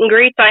of the meet and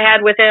greets I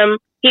had with him,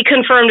 he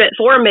confirmed it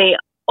for me.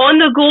 On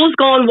the Ghouls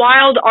Gone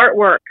Wild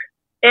artwork,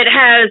 it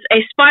has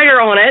a spider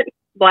on it,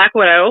 Black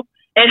Widow.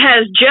 It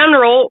has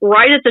General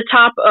right at the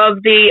top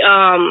of the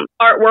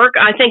artwork.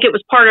 I think it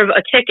was part of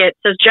a ticket. It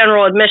says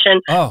General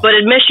Admission, but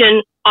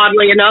admission,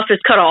 oddly enough, is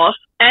cut off.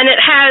 And it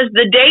has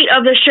the date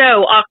of the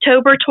show,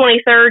 October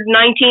 23rd,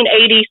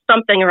 1980,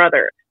 something or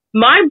other.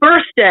 My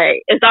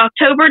birthday is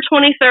October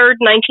 23rd,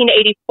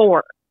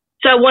 1984.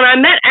 So when I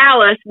met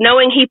Alice,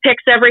 knowing he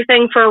picks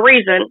everything for a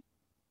reason,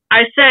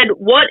 I said,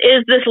 what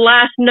is this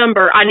last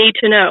number? I need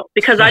to know.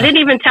 Because I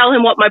didn't even tell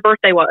him what my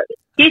birthday was.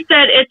 He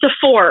said, it's a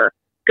 4.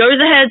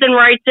 Goes ahead and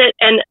writes it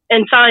and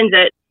signs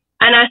it.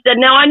 And I said,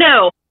 now I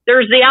know.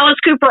 There's the Alice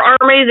Cooper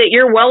Army that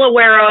you're well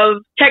aware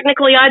of.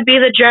 Technically, I'd be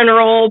the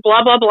general,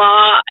 blah, blah,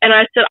 blah. And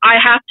I said, I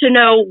have to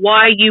know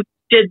why you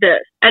did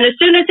this. And as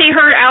soon as he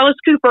heard Alice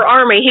Cooper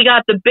Army, he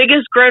got the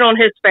biggest grin on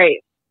his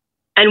face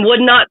and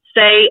would not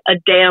say a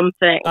damn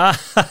thing.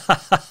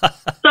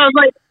 So I was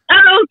like,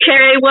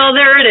 okay, well,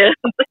 there it is.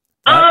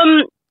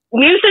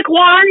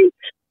 Music-wise,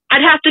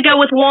 I'd have to go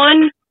with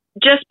 1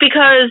 just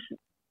because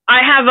I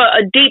have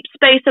a deep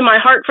space in my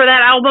heart for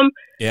that album.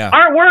 Yeah.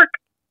 Artwork,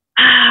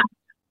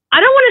 I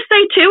don't want to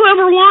say 2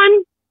 over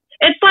 1.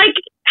 It's like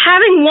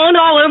having 1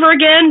 all over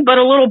again, but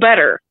a little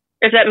better,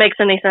 if that makes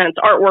any sense,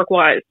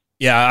 artwork-wise.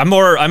 Yeah, I'm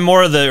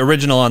more of the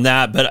original on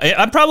that, but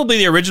I'm probably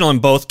the original in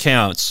both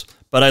counts.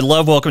 But I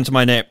love Welcome to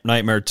My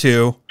Nightmare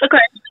 2. Okay.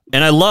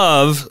 And I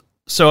love,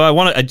 so I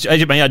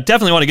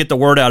definitely want to get the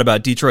word out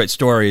about Detroit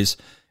Stories.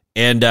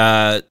 And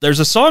there's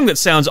a song that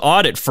sounds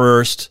odd at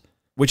first,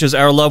 which is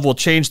Our Love Will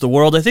Change the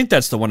World. I think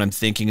that's the one I'm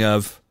thinking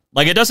of.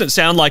 Like, it doesn't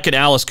sound like an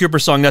Alice Cooper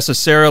song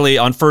necessarily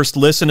on first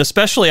listen,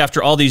 especially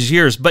after all these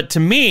years. But to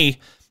me,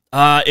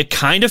 it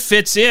kind of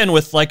fits in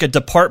with like a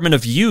Department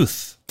of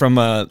Youth from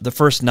the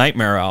first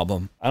Nightmare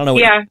album. I don't know.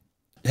 Yeah.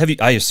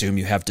 I assume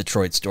you have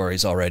Detroit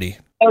Stories already.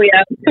 Oh,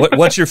 yeah.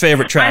 What's your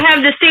favorite track? I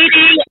have the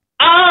CD.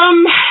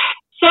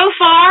 So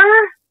far,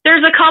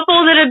 there's a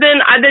couple that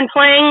I've been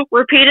playing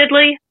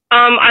repeatedly.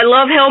 I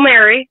love Hail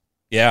Mary.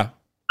 Yeah.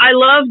 I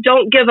love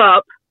Don't Give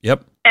Up.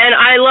 Yep. And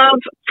I love,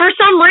 for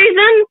some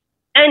reason,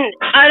 and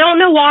I don't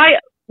know why,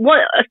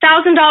 $1,000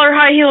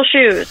 High Heel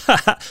Shoes.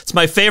 It's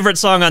my favorite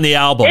song on the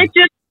album. It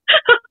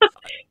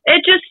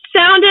just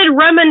sounded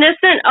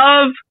reminiscent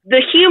of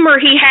the humor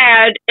he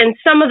had in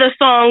some of the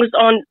songs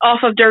off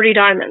of Dirty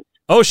Diamonds.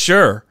 Oh,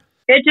 sure.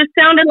 It just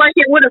sounded like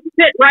it would have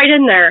fit right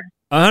in there.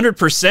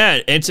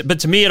 100%. But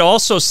to me, it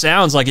also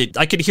sounds like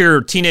I could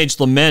hear Teenage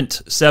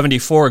Lament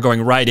 74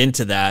 going right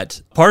into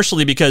that,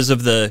 partially because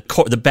of the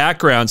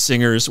background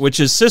singers, which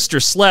is Sister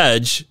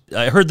Sledge.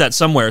 I heard that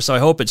somewhere, so I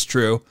hope it's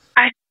true.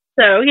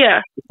 So,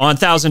 yeah. On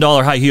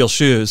 $1,000 High Heel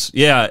Shoes.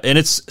 Yeah, and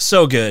it's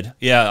so good.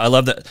 Yeah, I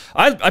love that.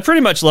 I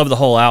pretty much love the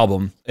whole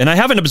album, and I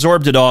haven't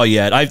absorbed it all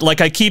yet. I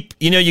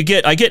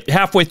get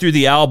halfway through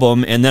the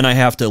album, and then I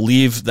have to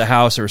leave the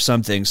house or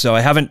something, so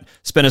I haven't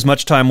spent as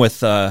much time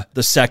with the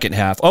second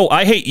half. Oh,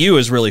 I Hate You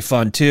is really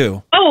fun,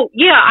 too. Oh,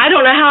 yeah, I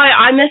don't know how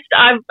I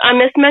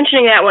missed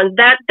mentioning that one.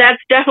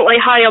 That's definitely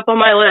high up on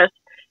my list.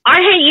 I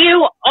Hate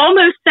You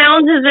almost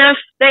sounds as if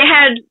they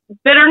had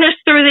bitterness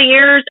through the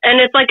years,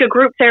 and it's like a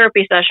group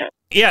therapy session.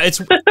 Yeah,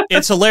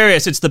 it's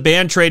hilarious. It's the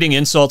band trading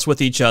insults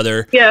with each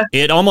other. Yeah.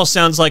 It almost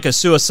sounds like a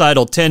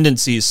Suicidal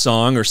Tendencies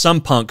song or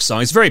some punk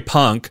song. It's very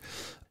punk.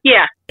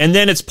 Yeah. And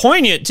then it's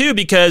poignant, too,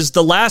 because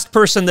the last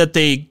person that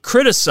they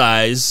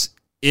criticize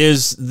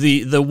is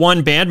the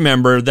one band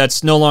member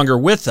that's no longer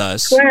with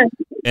us. Yeah.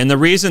 And the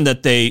reason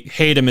that they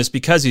hate him is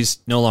because he's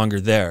no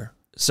longer there.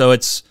 So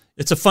it's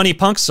a funny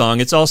punk song.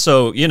 It's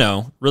also,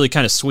 really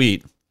kind of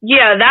sweet.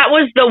 Yeah, that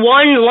was the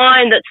one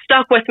line that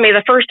stuck with me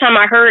the first time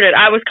I heard it.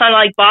 I was kind of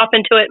like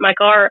bopping to it in my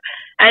car.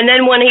 And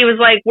then when he was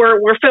like,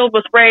 we're filled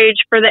with rage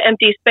for the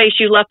empty space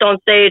you left on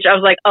stage, I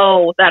was like,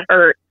 oh, that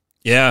hurt.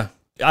 Yeah,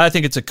 I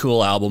think it's a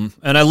cool album.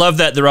 And I love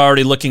that they're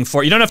already looking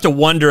for, you don't have to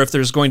wonder if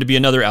there's going to be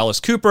another Alice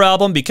Cooper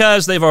album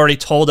because they've already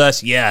told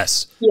us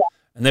yes. Yeah.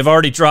 And they've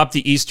already dropped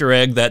the Easter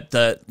egg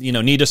that,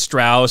 Nita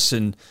Strauss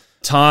and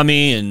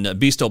Tommy and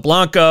Bisto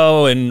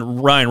Blanco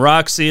and Ryan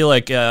Roxy,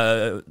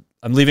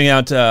 I'm leaving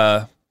out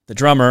the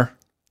drummer.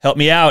 Help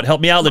me out, Glenn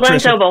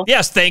Latricia. Sobel.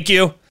 Yes, thank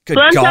you. Good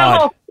Glenn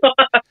God.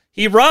 Sobel.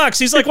 He rocks.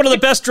 He's like one of the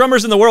best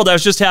drummers in the world. I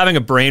was just having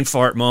a brain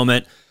fart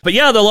moment. But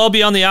yeah, they'll all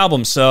be on the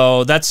album.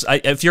 So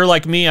if you're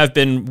like me, I've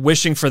been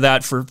wishing for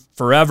that for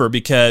forever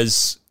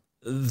because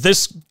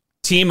this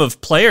team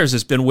of players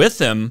has been with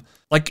them.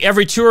 Like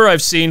every tour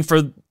I've seen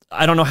for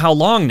I don't know how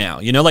long now.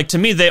 To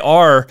me,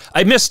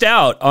 I missed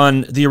out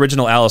on the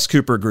original Alice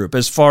Cooper group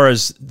as far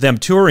as them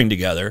touring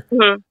together.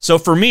 Mm-hmm. So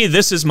for me,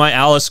 this is my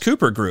Alice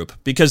Cooper group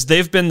because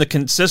they've been the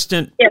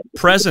consistent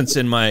presence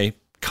in my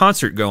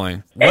concert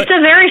going. It's a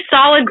very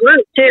solid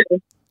group, too.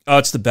 Oh,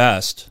 it's the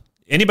best.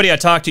 Anybody I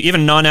talk to,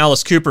 even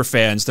non-Alice Cooper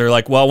fans, they're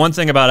like, well, one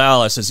thing about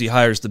Alice is he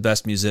hires the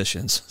best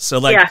musicians. So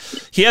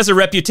he has a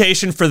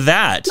reputation for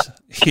that,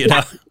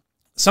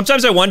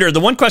 Sometimes I wonder, the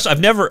one question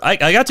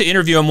I got to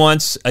interview him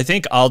once. I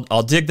think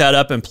I'll dig that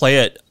up and play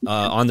it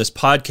on this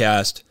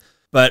podcast.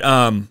 But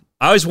I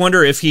always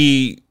wonder if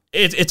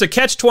it's a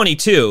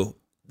catch-22,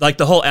 like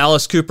the whole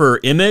Alice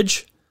Cooper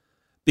image,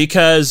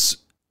 because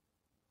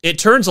it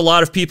turns a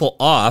lot of people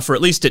off, or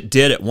at least it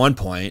did at one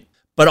point.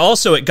 But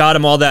also it got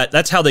him all that.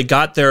 That's how they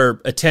got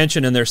their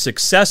attention and their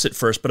success at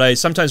first. But I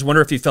sometimes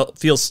wonder if he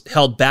feels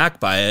held back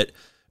by it.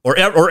 Or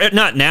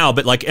not now,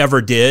 but like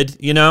ever did,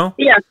 Yeah.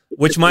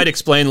 Which might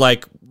explain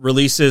like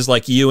releases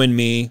like You and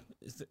Me,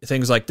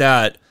 things like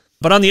that.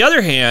 But on the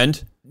other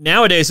hand,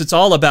 nowadays it's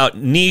all about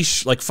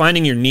niche, like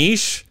finding your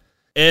niche.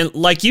 And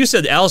like you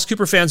said, Alice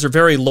Cooper fans are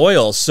very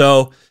loyal.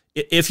 So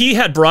if he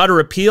had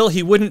broader appeal,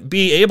 he wouldn't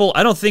be able,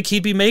 I don't think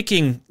he'd be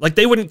making, like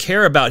they wouldn't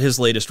care about his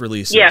latest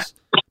releases. Yeah.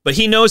 But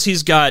he knows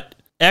he's got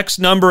X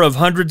number of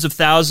hundreds of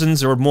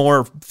thousands or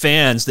more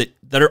fans that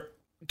are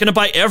going to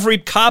buy every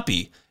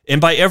copy and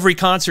buy every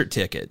concert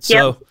ticket.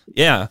 So,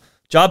 yeah,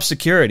 job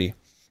security.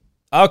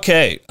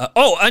 Okay.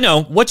 I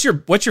know. What's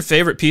your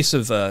favorite piece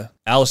of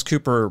Alice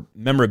Cooper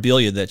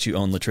memorabilia that you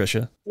own,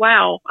 Latricia?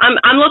 Wow.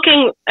 I'm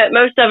looking at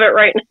most of it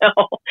right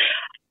now.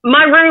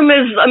 My room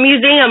is a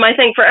museum, I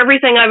think, for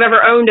everything I've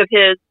ever owned of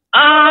his.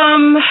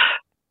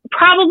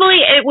 Probably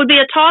it would be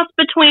a toss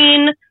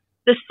between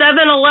the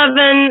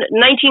 7-Eleven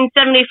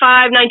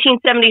 1975,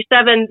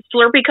 1977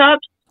 Slurpee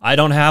cups. I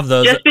don't have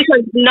those. Just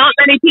because not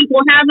many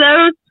people have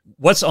those.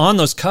 What's on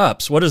those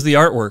cups? What is the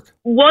artwork?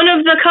 One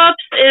of the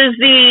cups is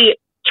the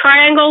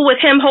triangle with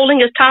him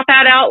holding his top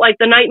hat out, like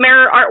the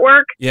Nightmare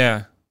artwork.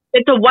 Yeah.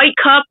 It's a white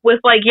cup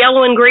with like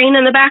yellow and green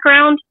in the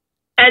background.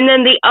 And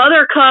then the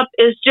other cup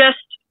is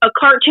just a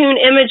cartoon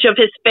image of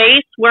his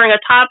face wearing a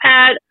top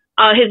hat,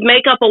 his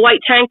makeup, a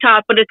white tank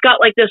top, but it's got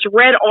like this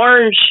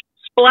red-orange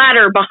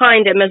splatter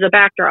behind him as a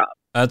backdrop.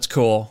 That's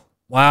cool.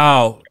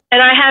 Wow.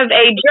 And I have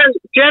a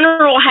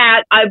general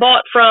hat I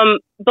bought from,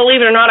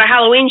 believe it or not, a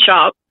Halloween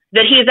shop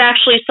that he's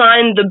actually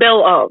signed the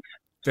bill of.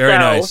 Very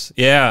nice.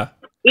 Yeah.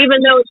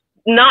 Even though it's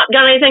not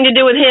got anything to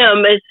do with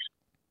him,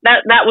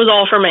 that was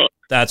all for me.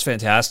 That's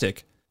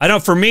fantastic. I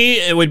don't. For me,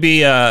 it would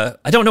be. I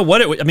don't know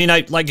what it would. I mean,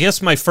 I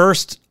guess my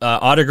first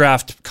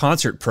autographed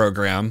concert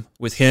program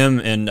with him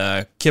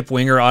and Kip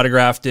Winger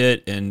autographed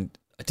it, and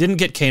I didn't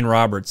get Kane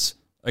Roberts.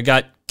 I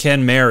got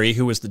Ken Mary,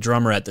 who was the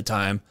drummer at the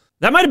time.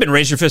 That might have been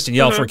Raise Your Fist and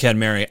Yell for Ken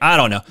Mary. I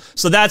don't know.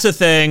 So that's a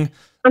thing.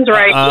 That's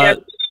right. Yeah.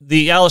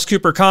 The Alice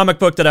Cooper comic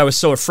book that I was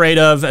so afraid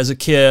of as a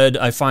kid,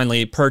 I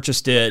finally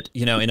purchased it,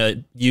 in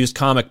a used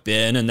comic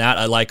bin, and that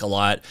I like a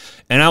lot.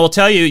 And I will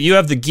tell you, you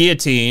have the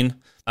guillotine.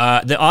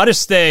 The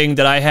oddest thing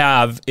that I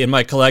have in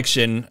my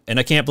collection, and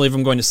I can't believe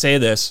I'm going to say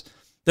this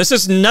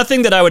is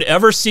nothing that I would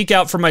ever seek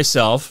out for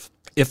myself.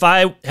 If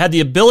I had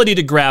the ability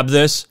to grab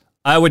this,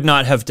 I would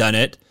not have done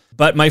it.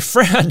 But my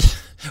friend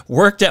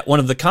worked at one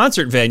of the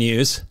concert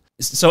venues.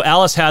 So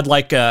Alice had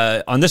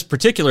on this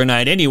particular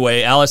night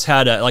anyway, Alice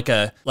had a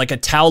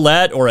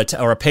towelette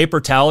or a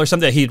paper towel or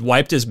something that he'd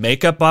wiped his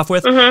makeup off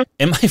with. Mm-hmm.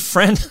 And my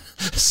friend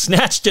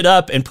snatched it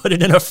up and put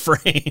it in a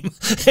frame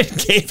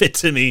and gave it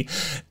to me.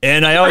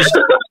 And I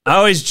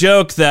always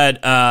joke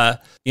that,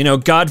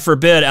 God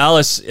forbid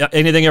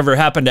anything ever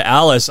happened to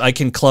Alice, I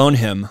can clone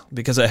him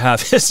because I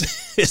have his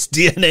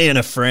DNA in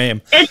a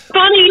frame. It's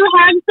funny you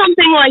have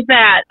something like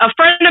that. A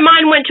friend of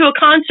mine went to a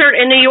concert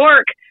in New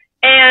York,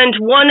 and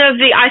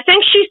I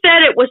think she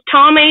said it was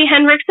Tommy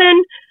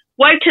Henriksen,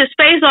 wiped his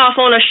face off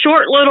on a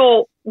short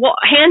little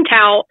hand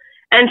towel,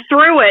 and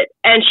threw it,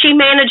 and she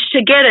managed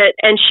to get it,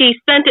 and she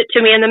sent it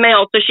to me in the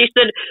mail. So she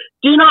said,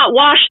 "Do not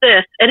wash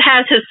this. It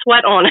has his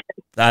sweat on it."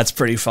 That's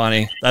pretty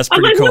funny. That's I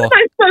was pretty like, cool. what am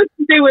I supposed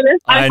to do with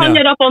this? I hung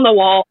it up on the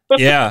wall.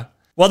 Yeah.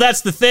 Well,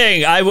 that's the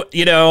thing.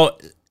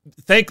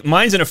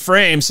 Mine's in a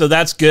frame, so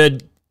that's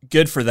good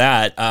for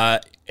that.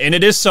 And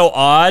it is so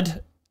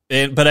odd,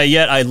 but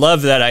yet I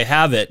love that I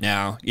have it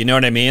now. You know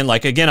what I mean?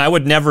 Like, again, I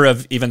would never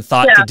have even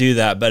thought to do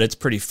that, but it's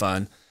pretty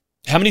fun.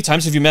 How many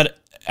times have you met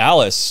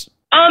Alice?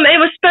 It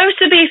was supposed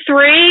to be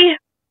 3,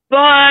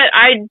 but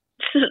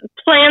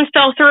plans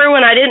fell through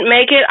and I didn't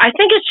make it. I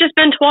think it's just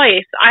been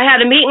twice. I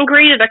had a meet and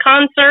greet at a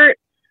concert,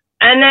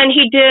 and then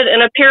he did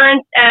an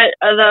appearance at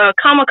the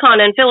Comic-Con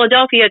in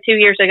Philadelphia 2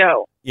 years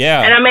ago.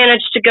 Yeah. And I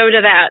managed to go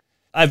to that.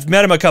 I've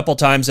met him a couple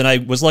times, and I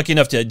was lucky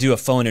enough to do a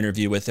phone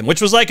interview with him,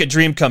 which was like a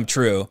dream come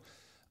true.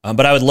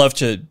 But I would love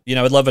to,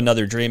 I'd love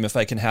another dream if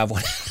I can have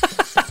one.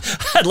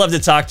 I'd love to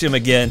talk to him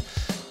again,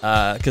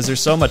 because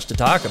there's so much to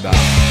talk about.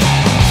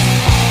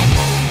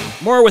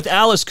 More with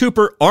Alice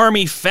Cooper,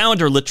 Army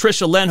founder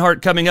Latricia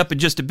Lenhart, coming up in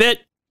just a bit.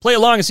 Play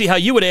along and see how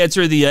you would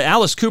answer the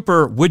Alice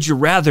Cooper Would You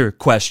Rather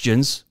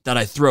questions that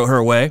I throw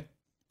her way.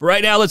 But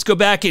right now, let's go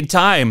back in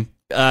time.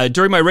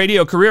 During my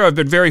radio career, I've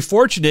been very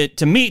fortunate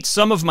to meet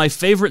some of my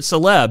favorite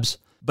celebs,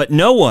 but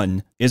no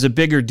one is a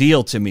bigger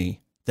deal to me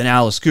than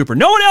Alice Cooper.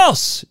 No one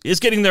else is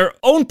getting their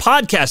own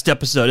podcast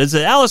episode. It's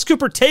the Alice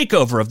Cooper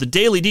takeover of the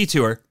Daily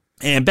Detour.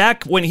 And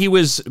back when he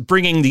was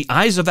bringing the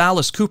Eyes of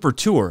Alice Cooper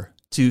tour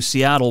to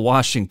Seattle,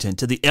 Washington,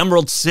 to the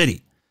Emerald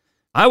City,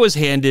 I was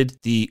handed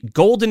the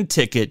golden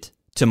ticket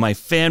to my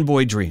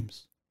fanboy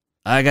dreams.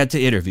 I got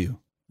to interview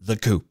the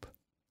Coop,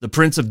 the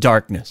Prince of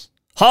Darkness,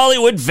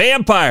 Hollywood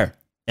vampire,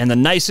 and the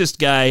nicest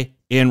guy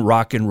in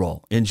rock and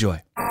roll.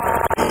 Enjoy.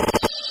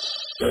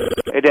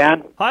 Hey,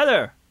 Dan. Hi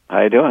there.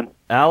 How you doing?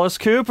 Alice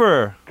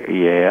Cooper.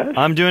 Yes.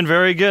 I'm doing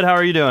very good. How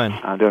are you doing?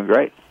 I'm doing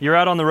great. You're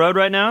out on the road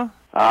right now?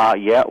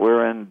 Yeah,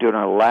 we're doing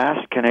our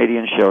last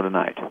Canadian show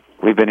tonight.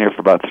 We've been here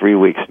for about 3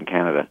 weeks in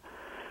Canada.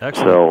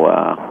 Excellent.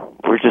 So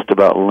we're just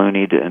about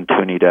loonied and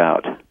toonied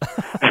out.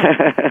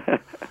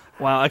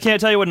 Wow, I can't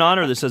tell you what an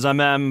honor this is.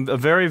 I'm a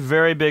very,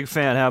 very big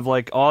fan. I have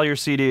like all your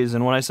CDs,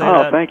 and when I say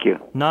that, thank you.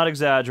 Not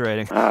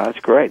exaggerating. That's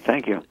great.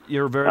 Thank you.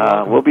 You're very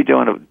welcome. We'll be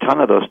doing a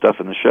ton of those stuff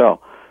in the show.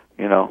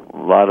 A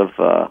lot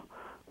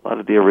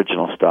of the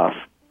original stuff,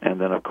 and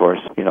then of course,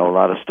 a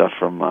lot of stuff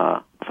from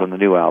the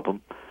new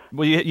album.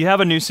 Well, you have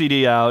a new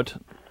CD out.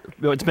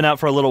 It's been out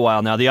for a little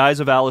while now. The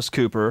Eyes of Alice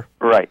Cooper.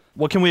 Right.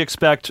 What can we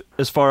expect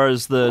as far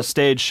as the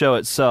stage show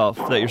itself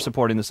that you're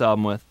supporting this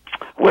album with?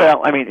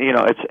 Well, I mean,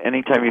 it's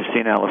anytime you've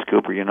seen Alice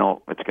Cooper,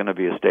 it's going to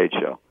be a stage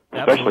show,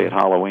 especially at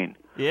Halloween.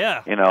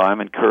 Yeah.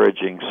 I'm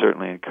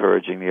certainly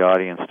encouraging the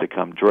audience to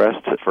come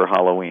dressed for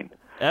Halloween.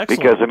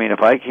 Excellent. Because,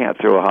 if I can't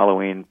throw a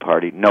Halloween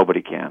party,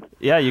 nobody can.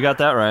 Yeah, you got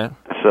that right.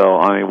 So,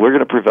 we're going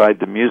to provide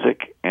the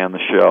music and the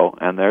show,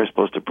 and they're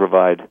supposed to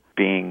provide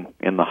being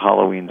in the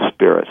Halloween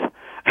spirit.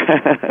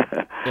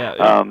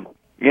 Yeah.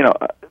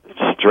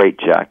 Straight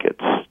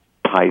jackets,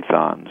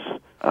 pythons,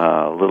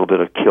 a little bit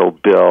of Kill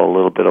Bill, a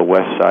little bit of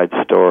West Side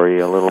Story,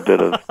 a little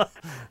bit of,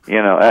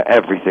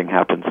 everything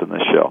happens in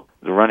the show.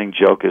 The running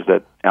joke is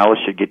that Alice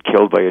should get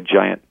killed by a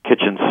giant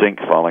kitchen sink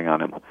falling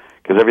on him,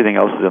 because everything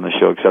else is in the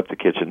show except the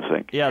kitchen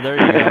sink. Yeah, there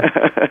you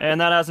go.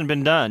 And that hasn't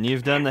been done.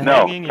 You've done the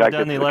hanging, you've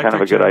done the electric.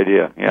 Kind of a good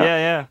idea. Yeah.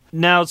 Yeah.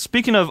 Now,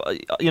 speaking of,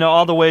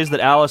 all the ways that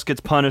Alice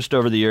gets punished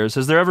over the years,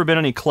 has there ever been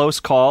any close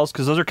calls?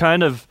 Because those are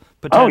kind of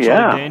potentially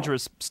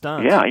dangerous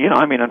stunts. Yeah,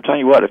 I'm telling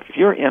you what, if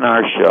you're in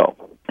our show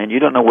and you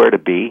don't know where to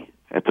be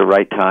at the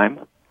right time,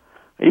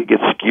 you get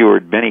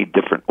skewered many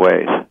different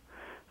ways.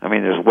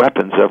 There's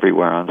weapons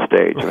everywhere on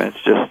stage. It's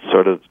just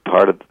sort of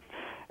part of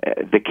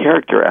the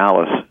character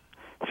Alice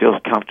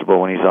feels comfortable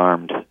when he's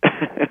armed.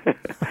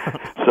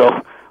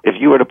 So if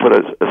you were to put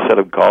a set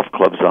of golf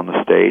clubs on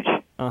the stage,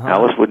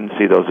 Alice wouldn't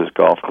see those as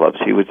golf clubs.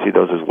 He would see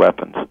those as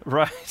weapons.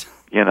 Right.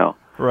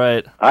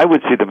 Right. I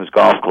would see them as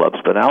golf clubs,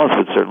 but Alice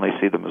would certainly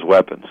see them as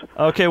weapons.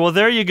 Okay, well,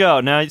 there you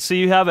go. Now, so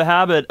you have a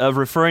habit of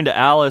referring to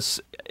Alice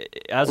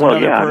as another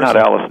person. Well, yeah, not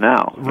Alice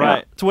now. Right.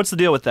 Yeah. So what's the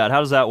deal with that? How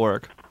does that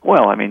work?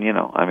 Well,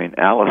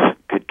 Alice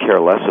could care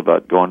less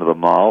about going to the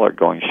mall or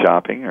going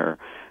shopping or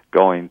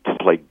going to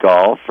play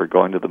golf or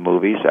going to the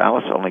movies.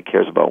 Alice only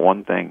cares about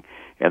one thing,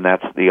 and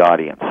that's the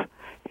audience.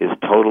 His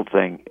total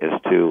thing is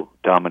to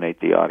dominate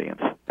the audience.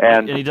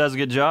 And he does a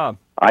good job.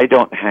 I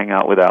don't hang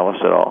out with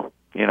Alice at all,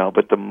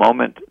 but the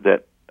moment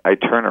that I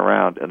turn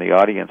around and the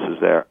audience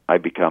is there, I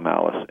become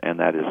Alice, and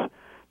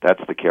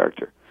that's the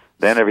character.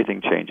 Then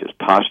everything changes.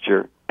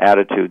 Posture,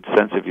 attitude,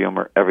 sense of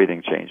humor,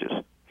 everything changes.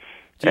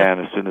 Yeah.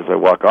 And as soon as I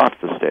walk off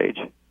the stage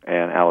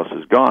and Alice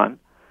is gone,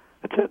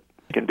 that's it.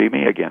 It can be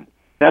me again.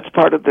 That's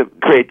part of the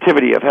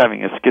creativity of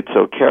having a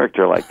schizo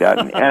character like that.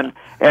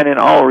 And in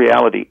all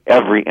reality,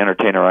 every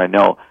entertainer I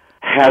know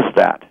has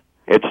that.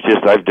 It's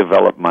just I've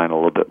developed mine a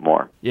little bit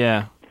more.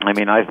 Yeah.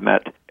 I've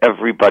met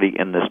everybody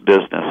in this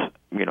business.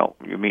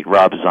 You meet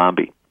Rob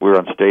Zombie. We were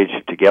on stage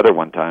together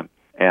one time,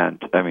 and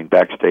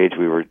backstage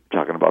we were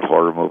talking about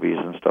horror movies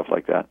and stuff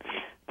like that.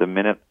 The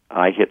minute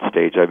I hit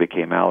stage, I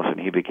became Alice, and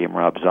he became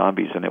Rob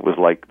Zombies, and it was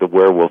like the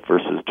werewolf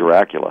versus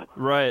Dracula.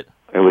 Right.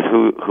 It was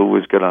who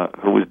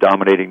was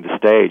dominating the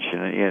stage,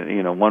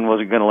 and one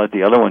wasn't gonna let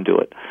the other one do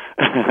it.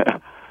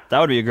 That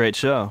would be a great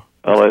show.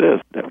 Well, it is.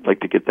 I'd like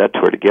to get that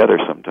tour together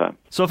sometime.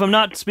 So if I'm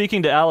not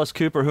speaking to Alice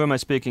Cooper, who am I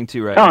speaking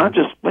to right now?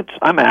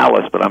 I'm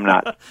Alice, but I'm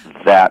not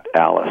that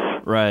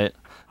Alice. Right.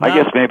 I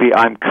guess maybe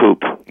I'm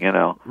Coop,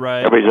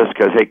 Right. Everybody just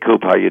goes, hey,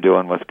 Coop, how you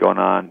doing? What's going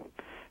on?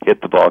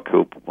 Hit the ball,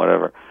 Coop,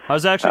 whatever. I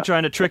was actually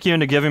trying to trick you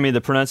into giving me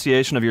the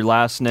pronunciation of your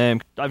last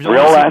name.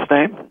 Last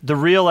name? The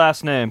real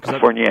last name.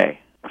 Fournier.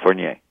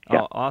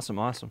 Yeah. Oh,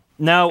 awesome.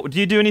 Now, do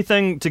you do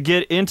anything to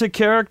get into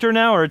character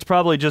now, or it's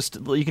probably just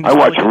you can? I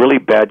watch really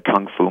bad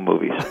kung fu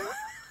movies.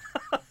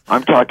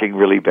 I'm talking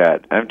really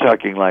bad. I'm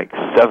talking like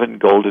 7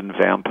 Golden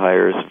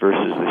Vampires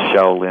versus the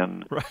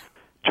Shaolin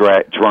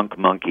drunk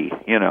monkey.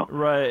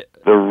 Right.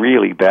 The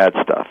really bad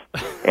stuff.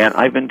 And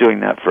I've been doing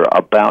that for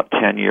about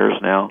 10 years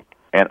now.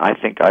 And I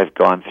think I've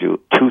gone through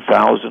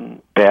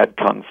 2,000 bad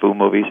kung fu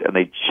movies, and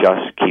they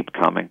just keep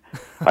coming.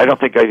 I don't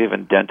think I've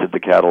even dented the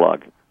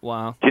catalog.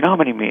 Wow. Do you know how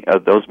many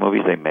of those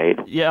movies they made?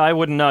 Yeah, I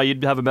wouldn't know.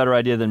 You'd have a better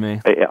idea than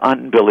me.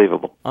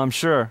 Unbelievable. I'm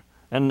sure.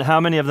 And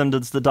how many of them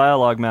does the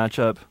dialogue match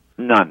up?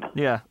 None.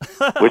 Yeah.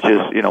 Which is,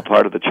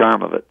 part of the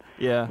charm of it.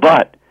 Yeah.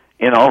 But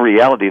in all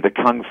reality, the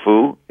kung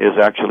fu is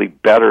actually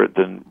better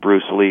than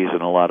Bruce Lee's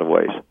in a lot of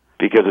ways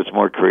because it's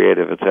more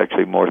creative. It's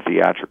actually more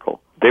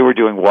theatrical. They were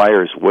doing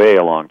wires way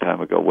a long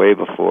time ago, way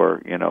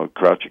before,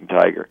 Crouching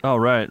Tiger. Oh,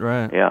 right.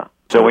 Yeah.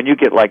 So when you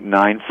get like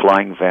 9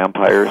 flying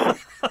vampires,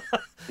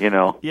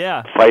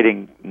 yeah,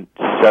 fighting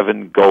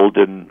 7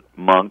 golden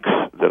monks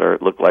that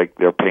look like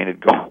they're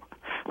painted gold.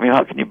 I mean,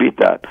 how can you beat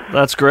that?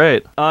 That's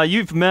great.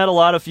 You've met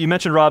you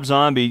mentioned Rob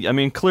Zombie. I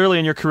mean, clearly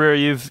in your career,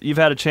 you've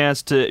had a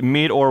chance to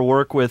meet or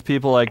work with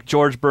people like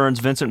George Burns,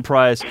 Vincent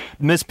Price,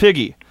 Miss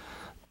Piggy.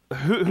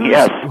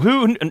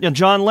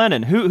 John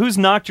Lennon. Who's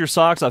knocked your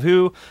socks off?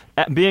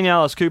 Being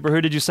Alice Cooper,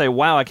 who did you say,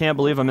 wow, I can't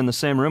believe I'm in the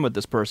same room with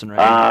this person right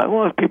now?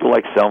 Well, people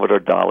like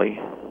Salvador Dali,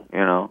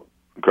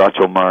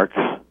 Groucho Marx.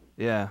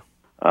 Yeah.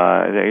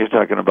 You're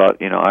talking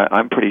about,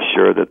 I'm pretty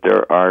sure that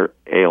there are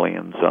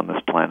aliens on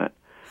this planet.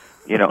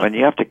 And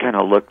you have to kind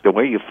of look, the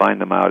way you find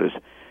them out is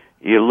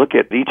you look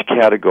at each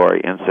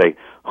category and say,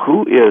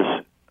 who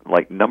is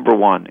like number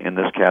one in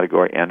this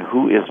category and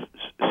who is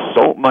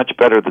so much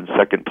better than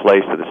second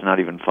place that it's not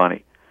even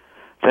funny.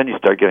 Then you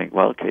start getting,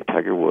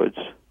 Tiger Woods,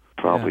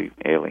 probably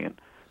alien.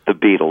 The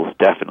Beatles,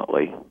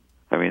 definitely.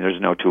 I mean, there's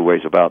no two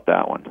ways about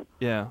that one.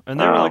 Yeah, and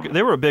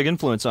they were a big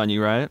influence on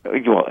you, right?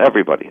 Well,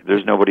 everybody.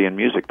 There's nobody in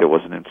music that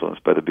wasn't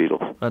influenced by the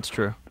Beatles. That's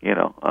true.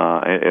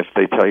 If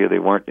they tell you they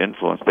weren't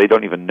influenced, they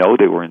don't even know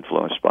they were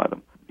influenced by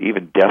them.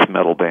 Even death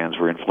metal bands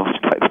were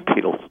influenced by the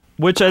Beatles.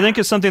 Which I think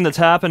is something that's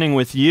happening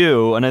with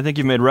you, and I think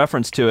you've made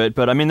reference to it,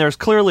 but I mean, there's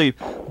clearly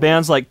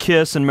bands like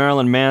Kiss and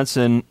Marilyn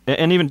Manson,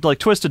 and even like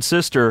Twisted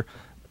Sister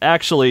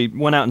actually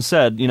went out and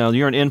said,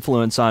 you're an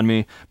influence on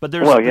me. But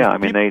there's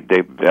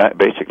they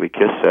basically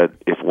Kiss said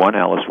if one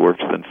Alice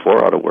works, then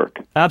 4 ought to work.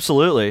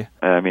 Absolutely.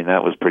 I mean,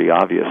 that was pretty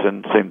obvious,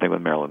 and same thing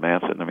with Marilyn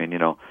Manson. I mean,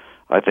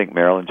 I think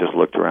Marilyn just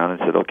looked around and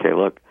said, okay,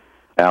 look,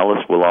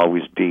 Alice will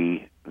always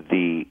be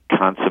the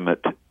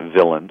consummate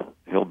villain.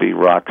 He'll be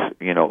rock's,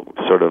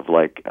 sort of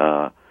like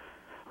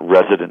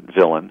resident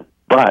villain.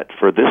 But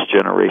for this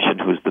generation,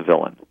 who's the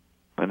villain?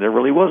 And there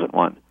really wasn't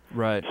one.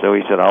 Right. So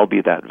he said, I'll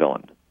be that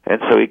villain.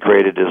 And so he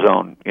created his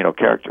own,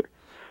 character,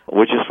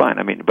 which is fine.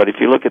 I mean, but if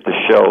you look at the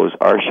shows,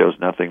 our show's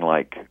nothing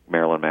like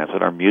Marilyn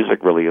Manson. Our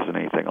music really isn't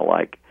anything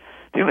alike.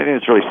 The only thing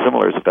that's really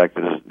similar is the fact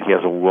that he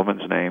has a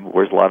woman's name,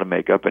 wears a lot of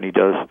makeup, and he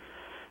does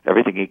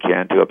everything he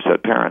can to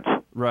upset parents.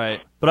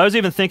 Right. But I was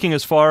even thinking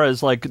as far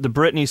as like the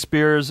Britney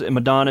Spears,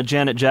 Madonna,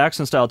 Janet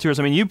Jackson style tours.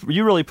 I mean,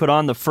 you really put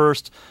on the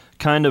first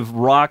kind of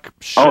rock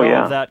show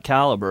of that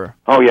caliber.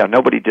 Oh yeah,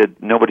 nobody did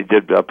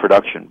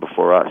production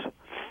before us.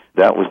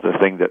 That was the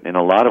thing that in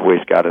a lot of ways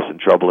got us in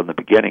trouble in the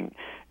beginning,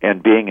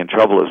 and being in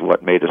trouble is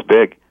what made us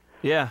big.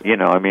 Yeah.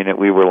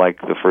 We were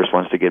like the first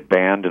ones to get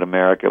banned in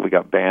America. We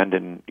got banned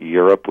in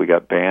Europe. We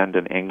got banned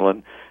in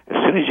England. As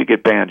soon as you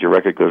get banned, your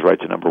record goes right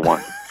to number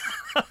 1.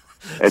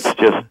 It's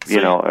just,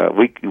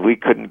 we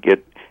couldn't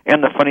get...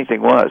 And the funny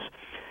thing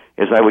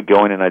is I would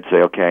go in and I'd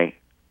say, okay,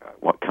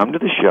 come to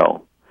the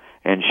show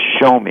and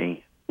show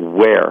me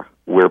where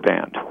we're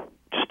banned.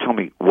 Just tell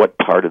me what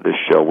part of this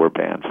show we're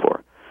banned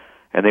for.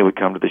 And they would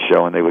come to the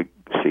show and they would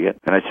see it.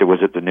 And I'd say, was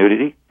it the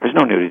nudity? There's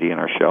no nudity in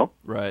our show.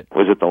 Right.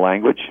 Was it the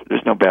language?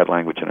 There's no bad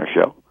language in our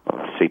show.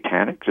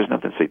 Satanic? There's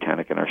nothing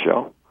satanic in our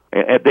show.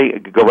 And they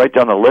go right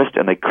down the list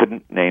and they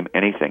couldn't name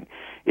anything.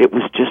 It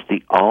was just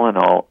the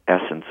all-in-all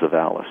essence of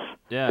Alice.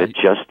 Yeah. It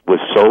just was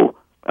so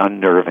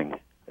unnerving.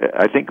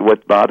 I think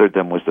what bothered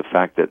them was the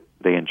fact that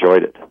they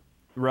enjoyed it.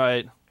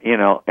 Right.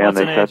 And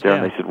they sat there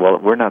and they said, well,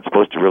 we're not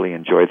supposed to really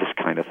enjoy this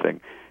kind of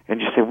thing. And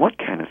you say, what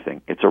kind of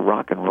thing? It's a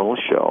rock and roll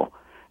show,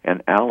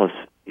 and Alice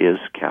is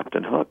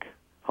Captain Hook.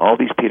 All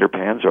these Peter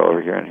Pans are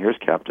over here, and here's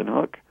Captain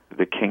Hook,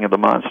 the king of the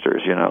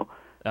monsters,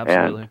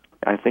 Absolutely. And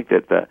I think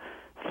that the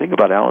thing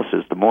about Alice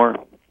is the more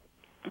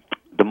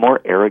the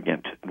more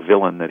arrogant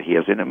villain that he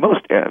is, and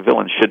most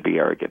villains should be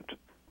arrogant.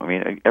 I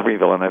mean, every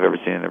villain I've ever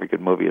seen in every good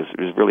movie is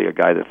really a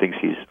guy that thinks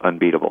he's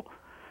unbeatable.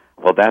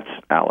 Well, that's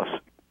Alice.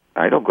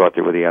 I don't go out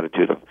there with the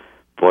attitude of,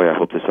 boy, I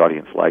hope this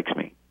audience likes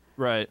me.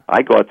 Right.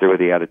 I go out there with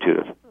the attitude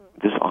of,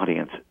 this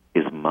audience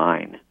is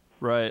mine.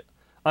 Right.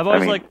 I've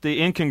always liked the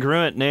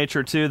incongruent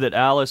nature, too, that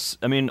Alice,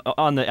 I mean,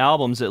 on the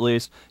albums at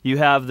least, you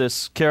have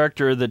this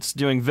character that's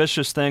doing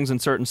vicious things in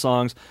certain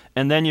songs,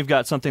 and then you've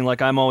got something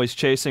like I'm Always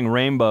Chasing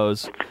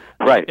Rainbows.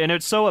 Right. And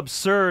it's so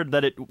absurd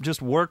that it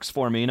just works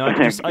for me. You know,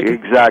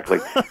 Exactly.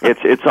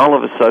 It's all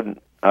of a sudden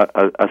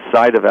a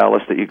side of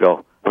Alice that you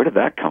go, where did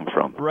that come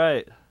from?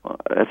 Right.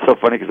 That's so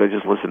funny because I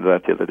just listened to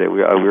that the other day.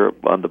 We were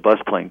on the bus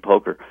playing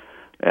poker,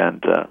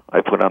 and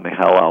I put on the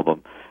Hell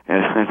album,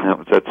 and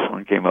that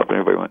song came up, and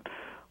everybody went,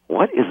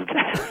 what is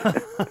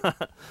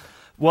that?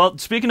 Well,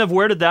 speaking of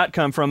where did that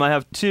come from, I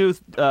have two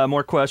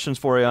more questions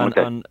for you.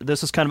 On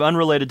this is kind of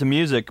unrelated to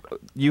music.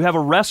 You have a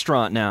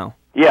restaurant now.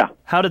 Yeah.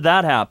 How did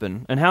that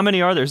happen? And how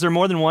many are there? Is there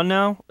more than one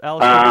now,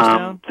 Alice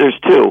Cooperstown? There's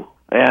two.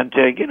 And,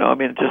 it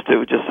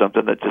was just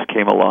something that just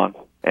came along.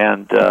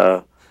 And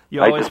I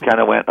just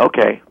kind of went,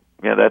 okay,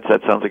 yeah,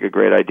 that sounds like a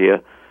great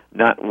idea.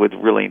 Not with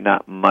really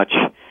not much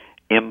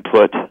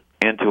input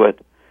into it,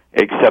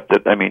 except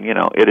that,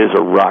 it is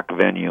a rock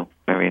venue.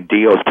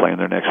 Dio's playing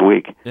there next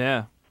week.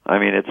 Yeah.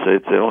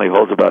 It only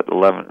holds about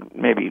 11,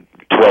 maybe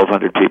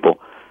 1,200 people,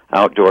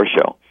 outdoor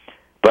show.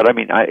 But,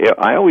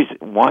 I always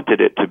wanted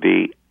it to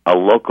be a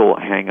local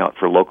hangout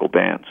for local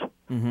bands.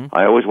 Mm-hmm.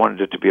 I always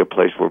wanted it to be a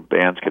place where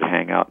bands could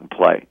hang out and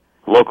play,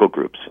 local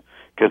groups,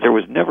 because there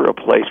was never a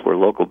place where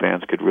local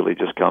bands could really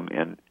just come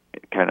and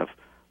kind of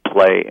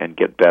play and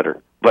get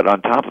better. But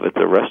on top of it,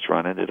 the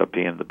restaurant ended up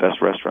being the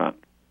best restaurant,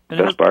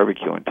 best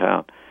barbecue in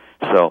town.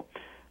 So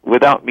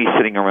without me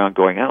sitting around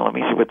going, let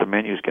me see what the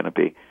menu's going to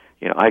be,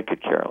 I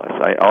could care less.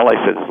 All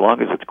I said, as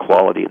long as it's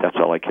quality, that's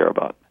all I care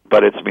about.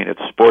 But it's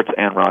sports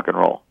and rock and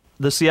roll.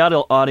 The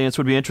Seattle audience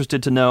would be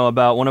interested to know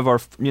about one of our,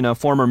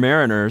 former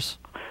Mariners.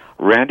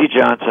 Randy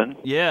Johnson.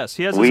 Yes,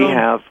 he has his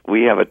own.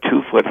 We have a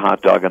 2-foot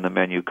hot dog on the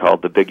menu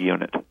called the Big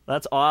Unit.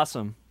 That's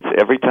awesome.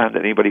 Every time that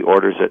anybody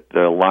orders it,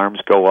 the alarms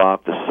go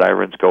off, the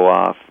sirens go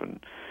off,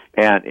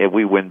 and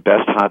we win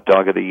Best Hot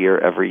Dog of the Year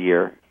every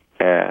year.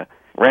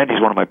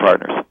 Randy's one of my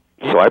partners.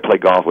 So I play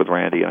golf with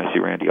Randy, and I see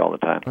Randy all the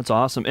time. That's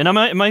awesome. And am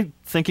I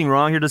thinking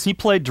wrong here? Does he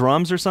play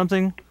drums or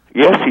something?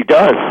 Yes, he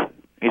does.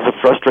 He's a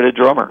frustrated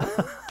drummer.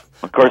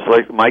 Of course,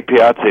 like Mike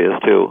Piazza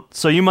is, too.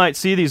 So you might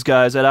see these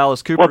guys at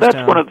Alice Cooperstown. Well,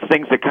 that's one of the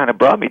things that kind of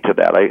brought me to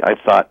that. I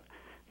thought,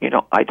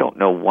 I don't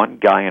know one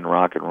guy in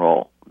rock and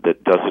roll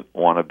that doesn't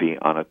want to be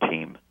on a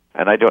team.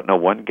 And I don't know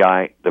one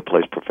guy that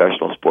plays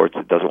professional sports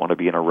that doesn't want to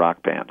be in a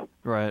rock band.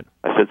 Right.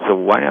 I said, so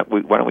why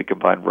don't we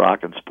combine rock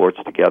and sports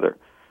together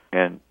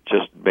and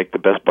just make the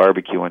best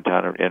barbecue in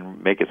town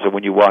and make it so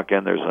when you walk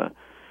in, there's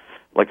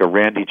a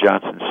Randy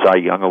Johnson Cy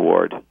Young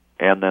Award,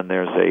 and then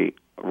there's a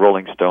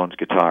Rolling Stones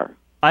guitar.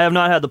 I have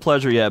not had the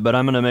pleasure yet, but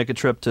I'm going to make a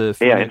trip to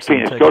Phoenix. Yeah, in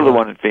Phoenix. Go to the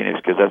one in Phoenix,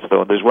 because that's the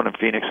one. There's one in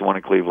Phoenix and one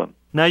in Cleveland.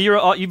 Now,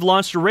 you've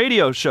launched a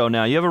radio show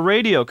now. You have a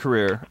radio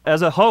career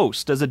as a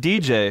host, as a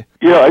DJ.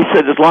 Yeah, I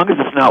said, as long as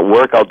it's not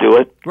work, I'll do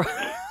it.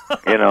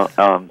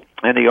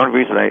 And the only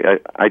reason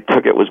I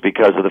took it was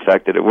because of the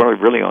fact that it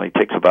really only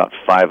takes about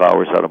 5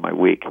 hours out of my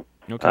week.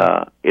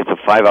 Okay. It's a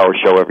 5-hour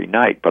show every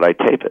night, but I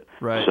tape it.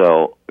 Right.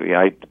 So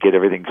I get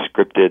everything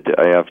scripted.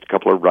 I have a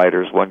couple of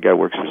writers. One guy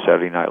works for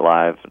Saturday Night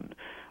Live, and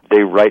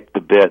they write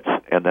the bits,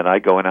 and then I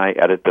go and I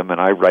edit them, and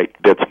I write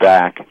bits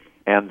back,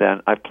 and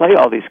then I play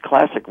all these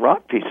classic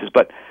rock pieces.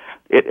 But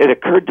it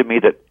occurred to me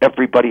that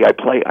everybody I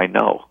play, I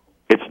know.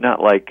 It's not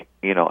like,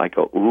 I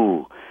go,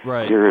 ooh,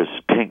 right. Here's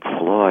Pink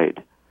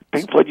Floyd.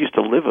 Pink Floyd used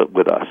to live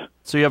with us.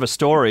 So you have a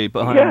story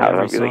behind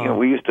every song.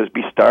 We used to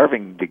be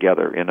starving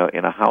together in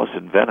a house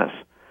in Venice.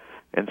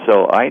 And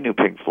so I knew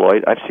Pink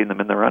Floyd. I've seen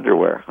them in their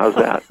underwear. How's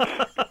that?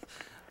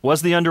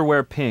 Was the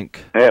underwear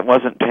pink? It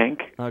wasn't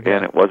pink, okay.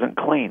 And it wasn't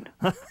clean.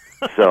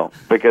 So,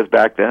 because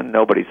back then,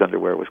 nobody's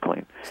underwear was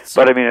clean.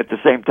 But, at the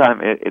same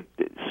time,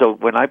 so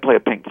when I play a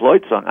Pink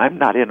Floyd song, I'm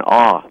not in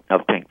awe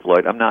of Pink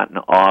Floyd. I'm not in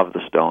awe of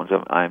the Stones.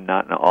 I'm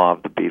not in awe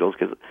of the Beatles,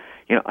 because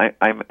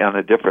I'm on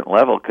a different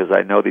level because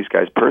I know these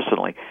guys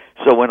personally.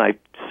 So when I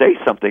say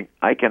something,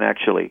 I can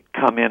actually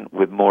come in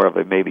with more of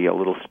maybe a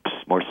little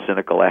more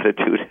cynical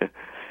attitude.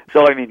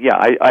 So,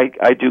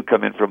 I do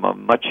come in from a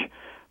much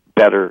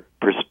better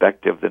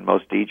perspective than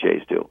most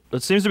DJs do.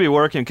 It seems to be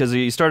working because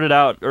you started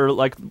out,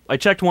 I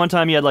checked one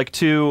time you had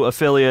 2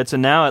 affiliates,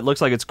 and now it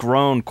looks like it's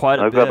grown quite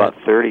a bit. I've got about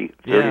 30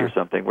 or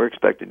something. We're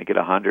expecting to get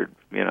 100,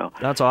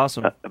 That's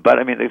awesome. But,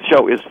 the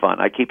show is fun.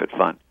 I keep it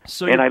fun.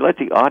 And I let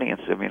the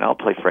audience, I'll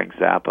play Frank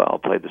Zappa, I'll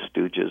play the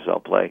Stooges, I'll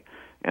play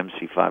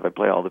MC5, I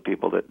play all the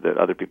people that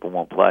other people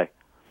won't play.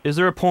 Is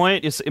there a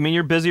point?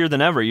 You're busier than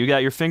ever. You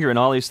got your finger in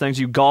all these things.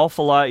 You golf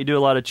a lot. You do a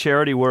lot of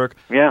charity work.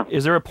 Yeah.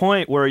 Is there a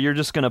point where you're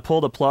just going to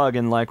pull the plug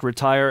and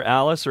retire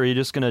Alice, or are you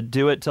just going to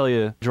do it till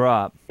you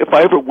drop? If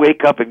I ever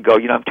wake up and go,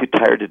 I'm too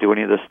tired to do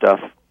any of this stuff,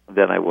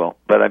 then I will.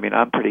 But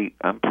I'm pretty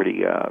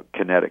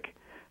kinetic.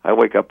 I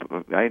wake up,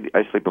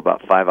 I sleep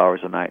about 5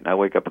 hours a night, and I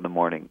wake up in the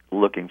morning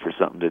looking for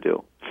something to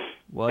do.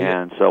 Well,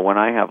 and so when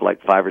I have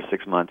like 5 or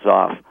 6 months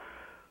off,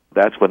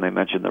 that's when they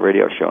mentioned the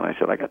radio show, and I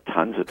said, I got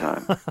tons of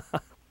time.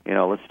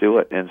 Let's do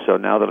it. And so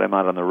now that I'm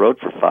out on the road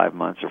for 5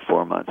 months or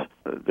 4 months,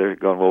 they're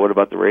going, well, what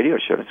about the radio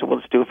show? I said, well,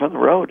 let's do it from the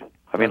road.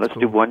 I mean, let's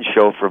do one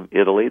show from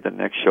Italy, the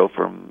next show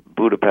from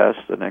Budapest,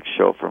 the next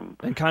show from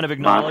and kind of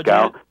acknowledge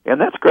Moscow. it.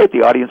 And that's great.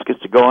 The audience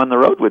gets to go on the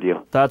road with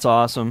you. That's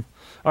awesome.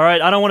 All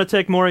right, I don't want to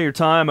take more of your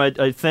time.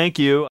 I thank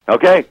you.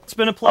 Okay. It's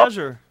been a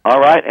pleasure. All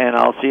right, and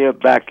I'll see you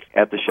back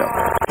at the show.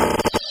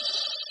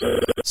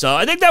 So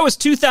I think that was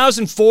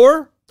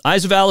 2004,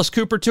 Eyes of Alice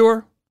Cooper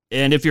tour.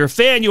 And if you're a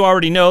fan, you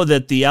already know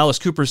that the Alice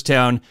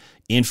Cooperstown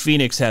in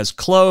Phoenix has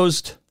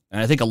closed.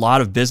 And I think a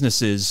lot of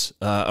businesses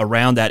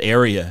around that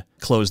area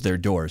closed their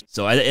doors.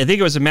 So I think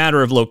it was a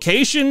matter of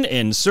location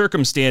and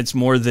circumstance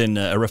more than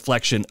a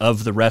reflection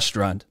of the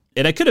restaurant.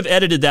 And I could have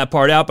edited that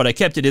part out, but I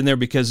kept it in there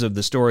because of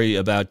the story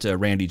about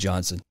Randy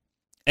Johnson.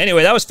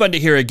 Anyway, that was fun to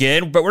hear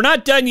again, but we're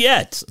not done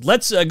yet.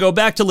 Let's go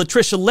back to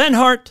Latricia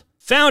Lenhart,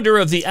 founder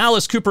of the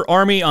Alice Cooper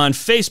Army on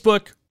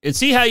Facebook, and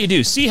see how you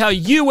do. See how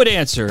you would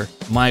answer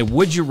my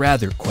Would You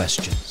Rather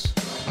questions.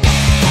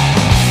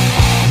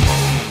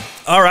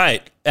 All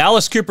right,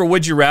 Alice Cooper,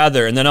 Would You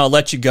Rather, and then I'll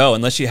let you go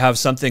unless you have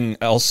something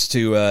else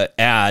to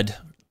add.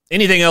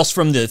 Anything else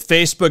from the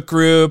Facebook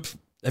group?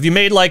 Have you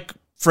made,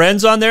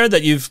 friends on there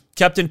that you've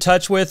kept in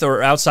touch with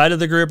or outside of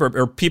the group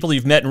or people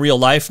you've met in real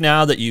life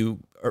now that you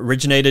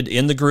originated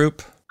in the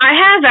group? I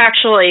have,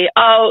 actually.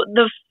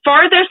 The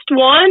farthest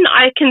one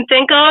I can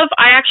think of,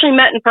 I actually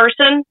met in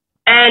person,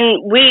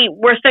 and we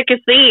were thick as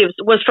thieves,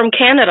 was from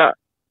Canada.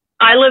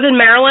 I live in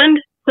Maryland,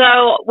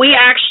 so we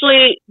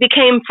actually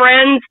became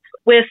friends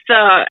with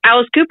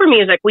Alice Cooper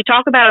music. We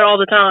talk about it all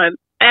the time.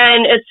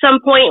 And at some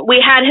point,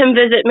 we had him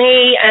visit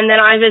me, and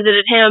then I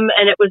visited him,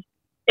 and it was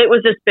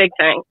this big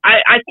thing.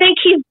 I think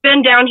he's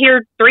been down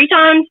here 3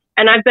 times,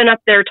 and I've been up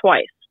there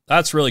twice.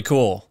 That's really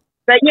cool.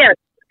 But yes,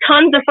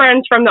 tons of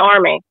friends from the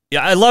Army.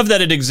 Yeah, I love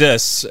that it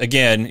exists.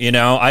 Again,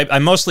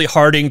 I'm mostly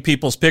hearting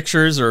people's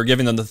pictures or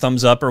giving them the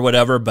thumbs up or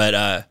whatever,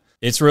 but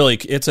it's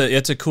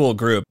a cool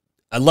group.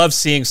 I love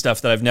seeing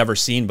stuff that I've never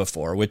seen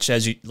before, which,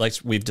 like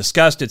we've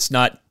discussed, it's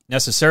not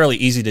necessarily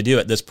easy to do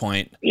at this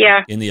point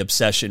in the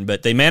obsession,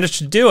 but they managed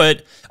to do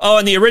it. Oh,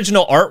 and the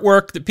original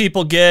artwork that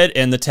people get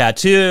and the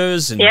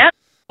tattoos and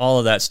all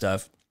of that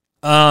stuff.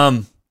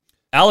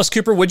 Alice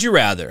Cooper, Would You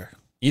Rather?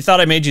 You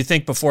thought I made you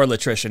think before,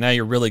 Latricia. Now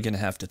you're really going to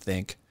have to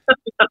think.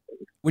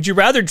 Would you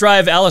rather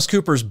drive Alice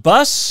Cooper's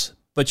bus,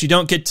 but you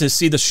don't get to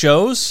see the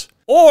shows?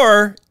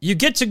 Or you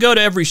get to go to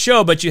every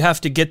show, but you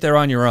have to get there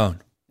on your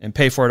own and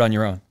pay for it on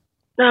your own?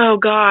 Oh,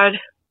 God.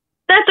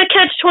 That's a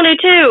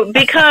catch-22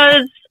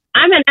 because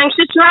I'm an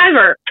anxious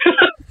driver.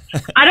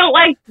 I don't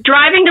like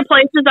driving to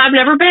places I've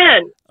never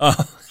been. Oh.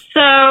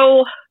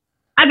 So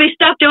I'd be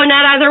stuck doing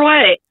that either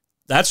way.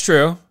 That's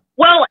true.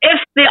 Well, if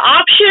the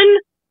option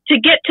to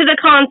get to the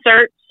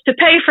concerts, to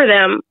pay for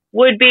them,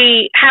 would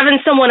be having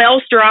someone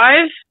else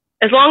drive,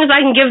 as long as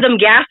I can give them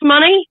gas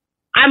money,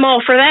 I'm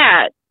all for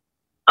that.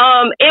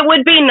 It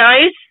would be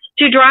nice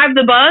to drive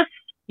the bus.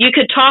 You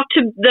could talk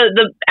to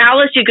the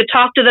Alice, you could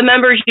talk to the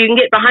members, you can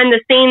get behind the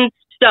scenes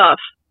stuff.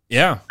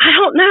 Yeah. I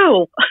don't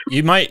know.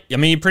 You might,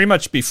 you pretty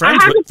much be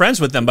friends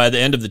with them by the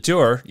end of the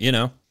tour,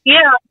 Yeah.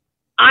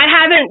 I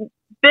haven't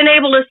been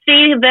able to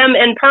see them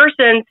in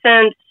person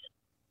since,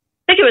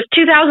 I think it was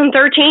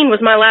 2013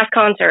 was my last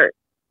concert.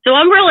 So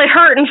I'm really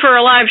hurting for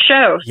a live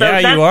show. So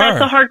that's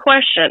a hard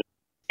question.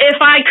 If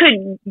I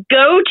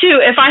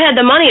had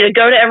the money to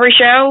go to every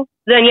show,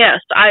 then yes,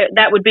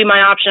 that would be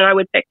my option. I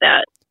would pick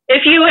that.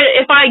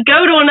 If I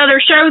go to another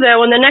show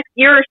though in the next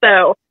year or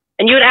so,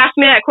 and you would ask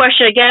me that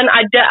question again,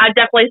 I'd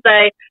definitely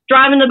say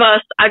driving the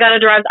bus. I'd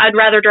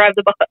rather drive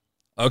the bus.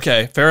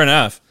 Okay, fair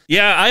enough.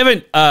 Yeah, I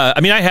haven't.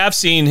 I have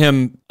seen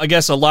him, I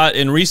guess, a lot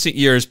in recent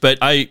years. But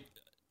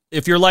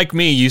if you're like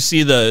me, you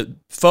see the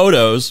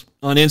photos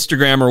on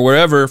Instagram or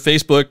wherever,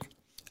 Facebook,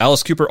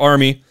 Alice Cooper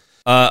Army,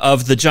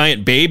 of the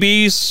giant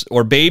babies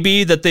or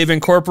baby that they've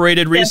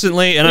incorporated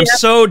recently. And I'm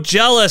so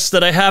jealous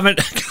that I haven't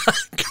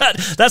got,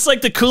 that's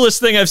like the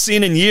coolest thing I've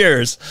seen in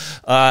years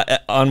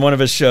on one of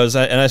his shows.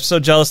 And I'm so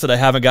jealous that I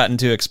haven't gotten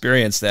to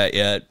experience that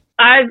yet.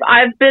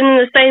 I've been in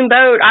the same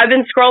boat. I've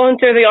been scrolling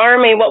through the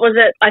Army. What was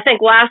it? I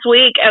think last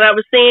week, and I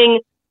was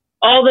seeing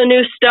all the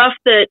new stuff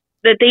that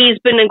he's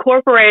been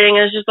incorporating.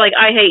 It's just like,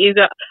 I hate you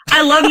guys.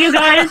 I love you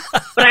guys,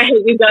 but I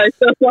hate you guys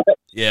so much.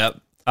 Yeah.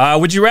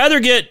 Would you rather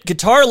get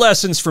guitar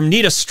lessons from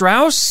Nita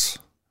Strauss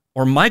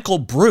or Michael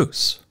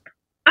Bruce?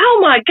 Oh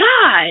my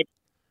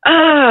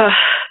God.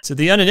 To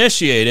the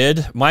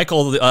uninitiated,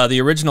 Michael,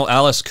 the original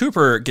Alice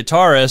Cooper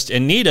guitarist,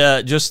 and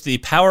Nita, just the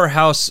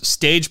powerhouse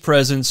stage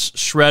presence,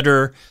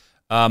 shredder,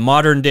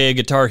 modern-day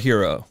guitar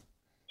hero.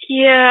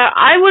 Yeah,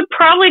 I would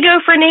probably go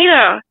for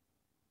Nita,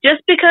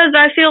 just because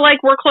I feel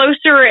like we're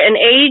closer in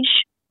age,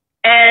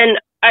 and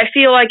I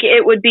feel like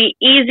it would be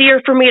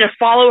easier for me to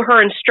follow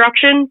her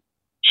instruction.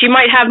 She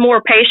might have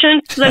more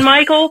patience than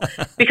Michael,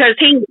 because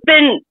he's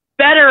been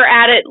better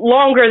at it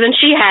longer than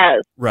she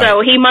has. Right.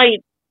 So he might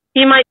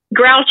he might be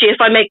grouchy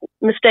if I make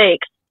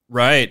mistakes.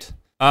 Right.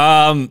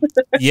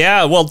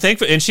 Yeah, well,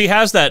 thankfully, and she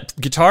has that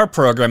guitar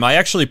program. I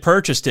actually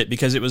purchased it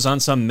because it was on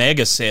some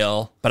mega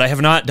sale, but I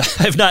have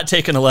not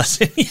taken a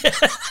lesson yet.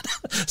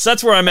 So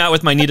that's where I'm at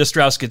with my Nita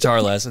Strauss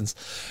guitar lessons.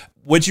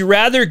 Would you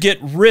rather get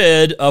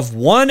rid of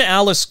one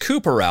Alice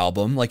Cooper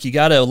album, like you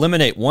got to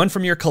eliminate one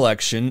from your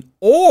collection,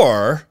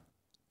 or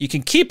you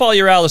can keep all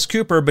your Alice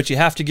Cooper, but you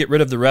have to get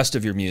rid of the rest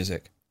of your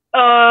music?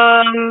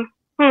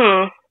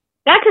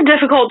 That's a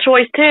difficult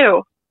choice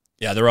too.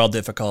 Yeah, they're all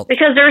difficult.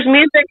 Because there's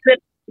music that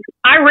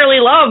I really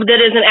love that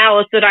isn't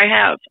Alice that I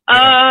have.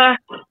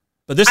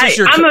 But this is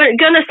I'm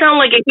going to sound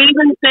like a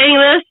heathen saying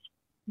this,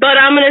 but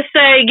I'm going to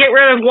say get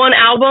rid of one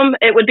album.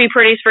 It would be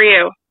Pretties for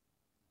You.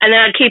 And then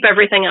I'd keep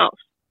everything else.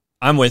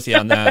 I'm with you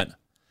on that.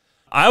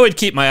 I would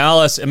keep my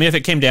Alice. I mean, if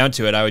it came down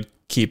to it, I would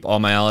keep all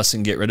my Alice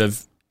and get rid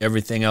of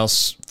everything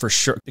else for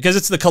sure. Because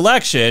it's the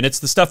collection. It's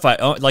the stuff I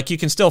own. Like, you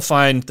can still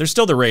find, there's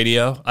still the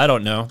radio. I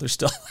don't know. There's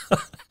still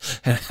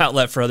an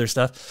outlet for other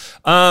stuff.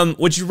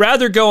 Would you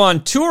rather go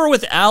on tour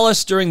with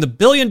Alice during the $1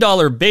 Billion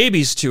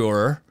Babies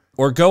tour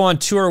or go on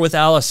tour with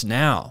Alice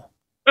now?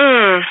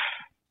 Now,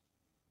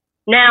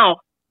 $1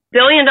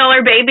 Billion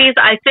Babies,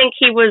 I think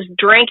he was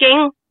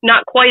drinking,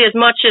 not quite as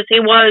much as he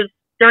was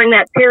during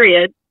that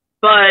period,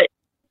 but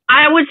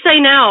I would say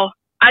now.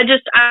 I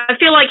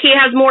feel like he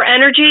has more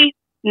energy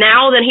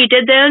now than he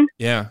did then.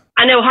 Yeah.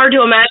 I know, hard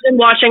to imagine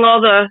watching all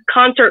the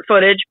concert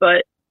footage,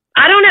 but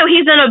I don't know.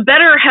 He's in a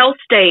better health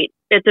state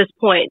at this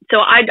point,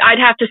 so I'd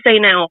have to say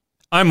now.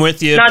 I'm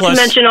with you. Not to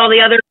mention all the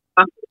other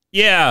stuff.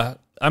 Yeah,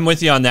 I'm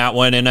with you on that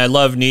one, and I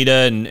love Nita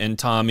and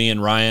Tommy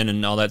and Ryan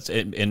and all that,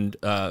 and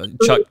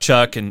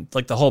Chuck and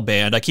like the whole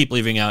band. I keep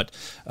leaving out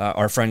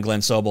our friend Glenn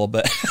Sobel,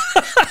 but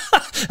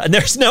and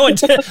there's no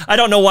intent. I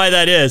don't know why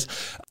that is.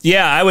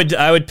 Yeah,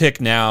 I would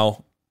pick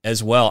now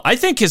as well. I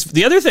think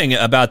the other thing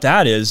about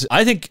that is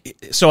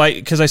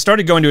because I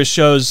started going to his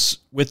shows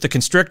with the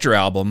Constrictor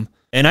album,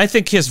 and I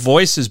think his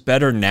voice is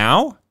better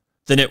now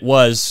than it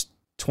was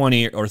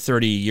 20 or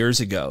 30 years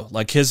ago.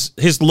 Like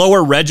his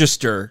lower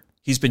register,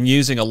 he's been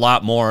using a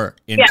lot more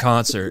in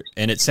concert,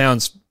 and it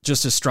sounds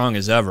just as strong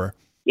as ever.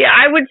 Yeah,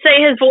 I would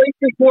say his voice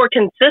is more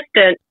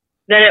consistent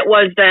than it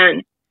was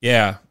then.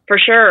 Yeah. For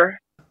sure.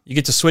 You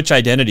get to switch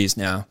identities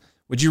now.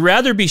 Would you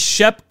rather be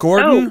Shep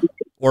Gordon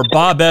or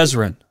Bob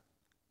Ezrin?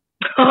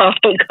 Oh,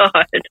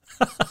 God.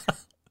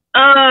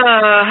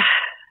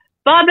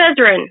 Bob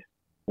Ezrin.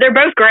 They're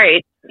both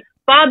great.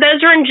 Bob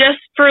Ezrin, just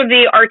for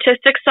the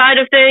artistic side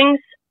of things,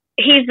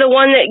 he's the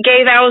one that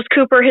gave Alice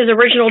Cooper his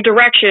original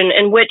direction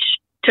in which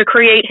to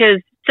create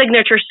his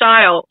signature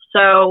style.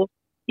 So,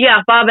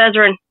 yeah, Bob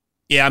Ezrin.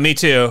 Yeah, me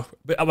too.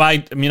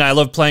 I mean, I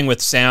love playing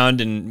with sound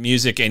and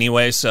music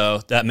anyway, so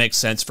that makes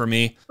sense for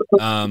me.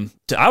 I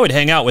would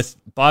hang out with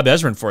Bob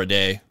Ezrin for a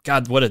day.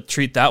 God, what a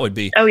treat that would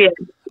be. Oh, yeah.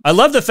 I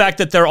love the fact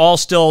that they're all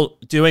still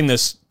doing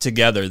this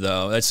together,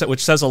 though,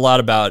 which says a lot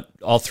about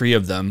all three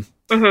of them.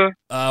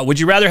 Mm-hmm. Would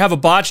you rather have a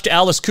botched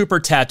Alice Cooper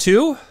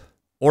tattoo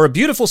or a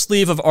beautiful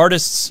sleeve of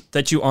artists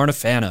that you aren't a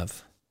fan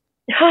of?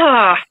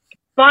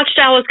 Botched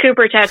Alice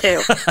Cooper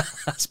tattoo.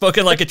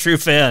 Spoken like a true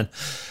fan.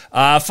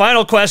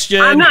 Final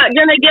question. I'm not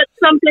going to get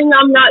something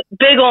I'm not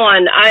big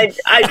on.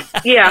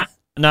 Yeah.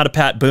 Not a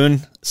Pat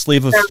Boone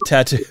sleeve of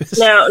tattoos.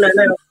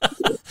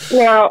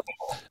 No.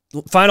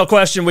 Final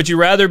question. Would you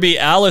rather be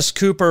Alice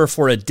Cooper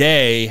for a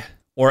day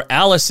or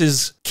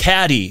Alice's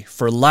caddy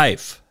for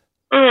life?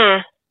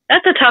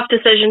 That's a tough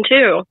decision,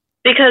 too.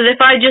 Because if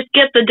I just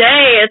get the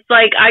day, it's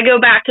like I go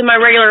back to my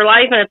regular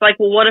life, and it's like,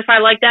 well, what if I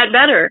like that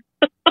better?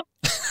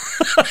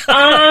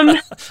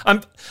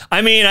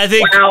 I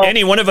think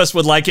any one of us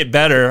would like it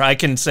better. I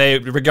can say,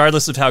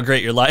 regardless of how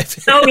great your life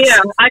is. Oh,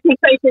 yeah. I can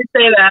safely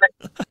say that.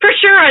 For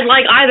sure, I'd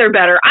like either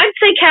better. I'd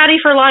say caddy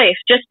for life,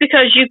 just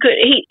because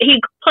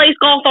he plays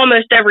golf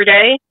almost every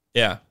day.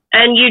 Yeah.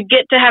 And you'd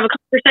get to have a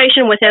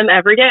conversation with him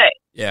every day.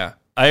 Yeah.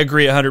 I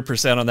agree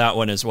 100% on that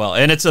one as well.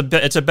 And it's a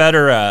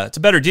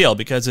better deal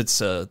because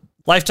it's a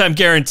lifetime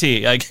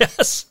guarantee, I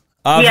guess.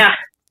 Yeah.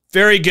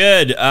 Very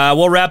good.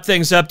 We'll wrap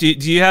things up. Do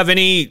you have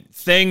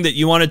anything that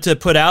you wanted to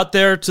put out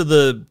there to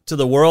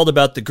the world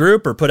about the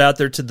group, or put out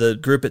there to the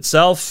group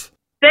itself?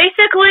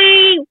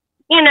 Basically,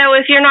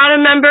 if you're not a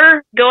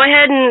member, go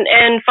ahead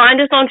and find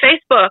us on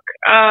Facebook.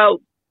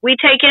 We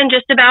take in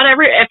just about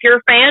if you're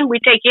a fan, we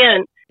take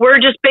in. We're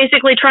just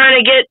basically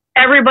trying to get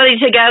everybody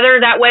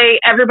together. That way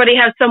everybody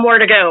has somewhere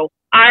to go.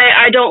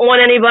 I don't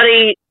want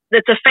anybody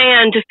that's a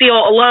fan to feel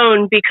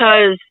alone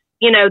because,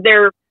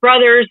 they're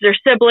brothers, they're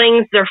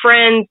siblings, they're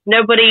friends.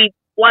 Nobody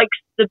likes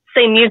the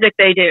same music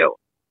they do.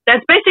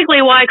 That's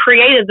basically why I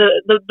created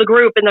the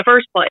group in the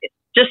first place.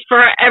 Just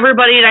for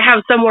everybody to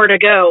have somewhere to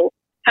go,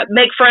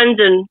 make friends,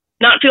 and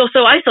not feel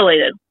so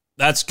isolated.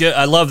 That's good.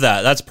 I love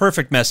that. That's a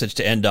perfect message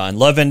to end on.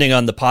 Love ending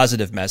on the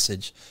positive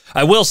message.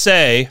 I will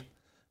say,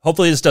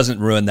 hopefully this doesn't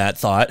ruin that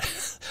thought.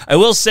 I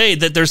will say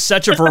that there's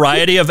such a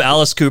variety of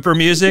Alice Cooper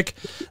music.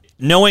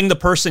 Knowing the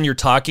person you're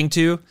talking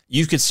to,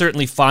 you could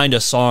certainly find a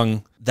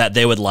song that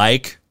they would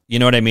like. You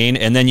know what I mean?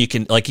 And then you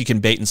can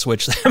bait and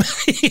switch them.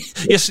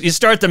 you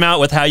start them out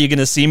with How You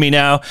Gonna See Me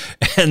Now,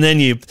 and then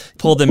you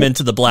pull them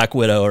into the Black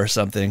Widow or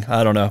something.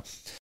 I don't know.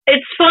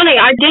 It's funny.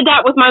 I did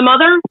that with my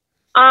mother.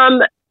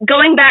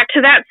 Going back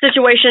to that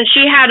situation,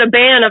 she had a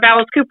band of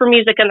Alice Cooper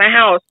music in the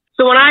house.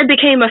 So when I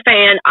became a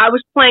fan, I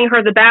was playing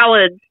her the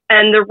ballads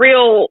and the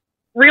real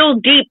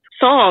deep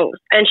songs,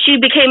 and she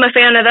became a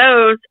fan of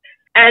those.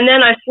 And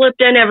then I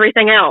slipped in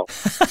everything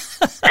else.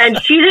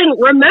 And she didn't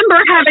remember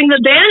having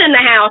the band in the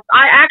house.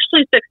 I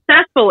actually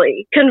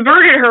successfully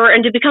converted her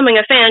into becoming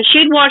a fan.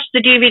 She'd watch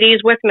the DVDs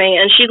with me,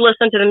 and she'd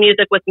listen to the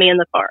music with me in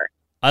the car.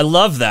 I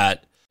love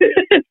that.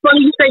 It's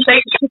funny you say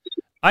thank you.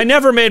 I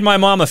never made my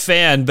mom a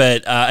fan,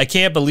 but I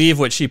can't believe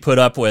what she put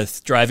up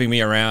with driving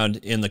me around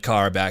in the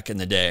car back in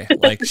the day.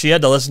 Like, she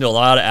had to listen to a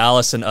lot of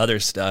Alice and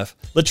other stuff.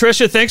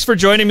 Latricia, thanks for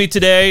joining me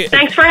today.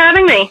 Thanks for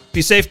having me.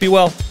 Be safe, be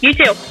well. You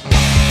too.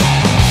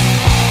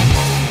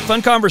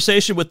 Fun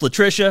conversation with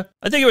Latricia.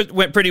 I think it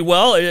went pretty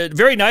well.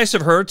 Very nice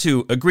of her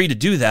to agree to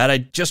do that. I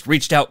just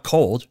reached out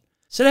cold.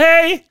 Said,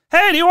 hey,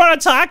 do you want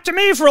to talk to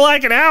me for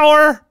like an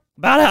hour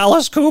about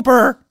Alice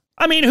Cooper?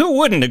 I mean, who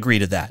wouldn't agree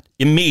to that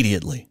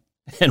immediately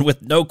and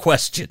with no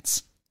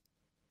questions?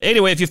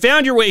 Anyway, if you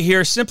found your way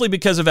here simply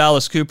because of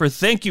Alice Cooper,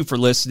 thank you for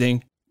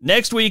listening.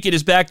 Next week, it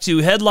is back to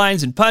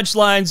headlines and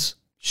punchlines,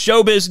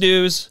 showbiz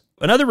news,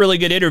 another really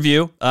good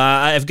interview.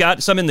 I've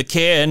got some in the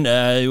can.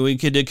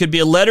 It could be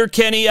a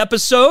Letterkenny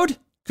episode.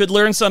 Could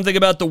learn something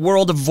about the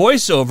world of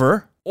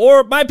voiceover.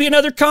 Or it might be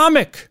another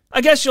comic.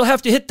 I guess you'll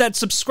have to hit that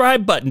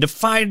subscribe button to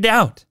find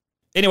out.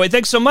 Anyway,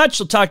 thanks so much.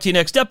 I'll talk to you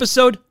next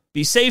episode.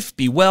 Be safe,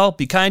 be well,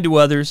 be kind to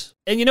others.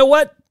 And you know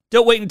what?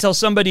 Don't wait until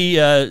somebody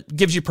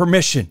gives you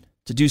permission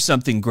to do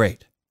something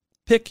great.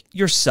 Pick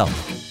yourself.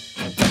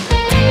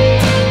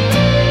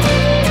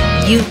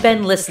 You've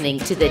been listening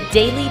to The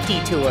Daily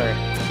Detour,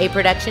 a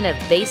production of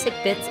Basic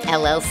Bits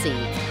LLC,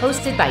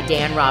 hosted by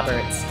Dan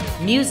Roberts.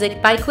 Music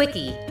by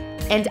Quickie.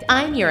 And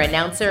I'm your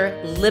announcer,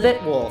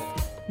 Libet Wolf.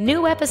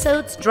 New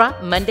episodes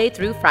drop Monday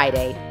through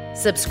Friday.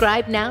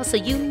 Subscribe now so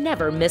you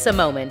never miss a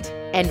moment.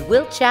 And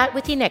we'll chat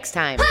with you next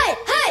time. Hey!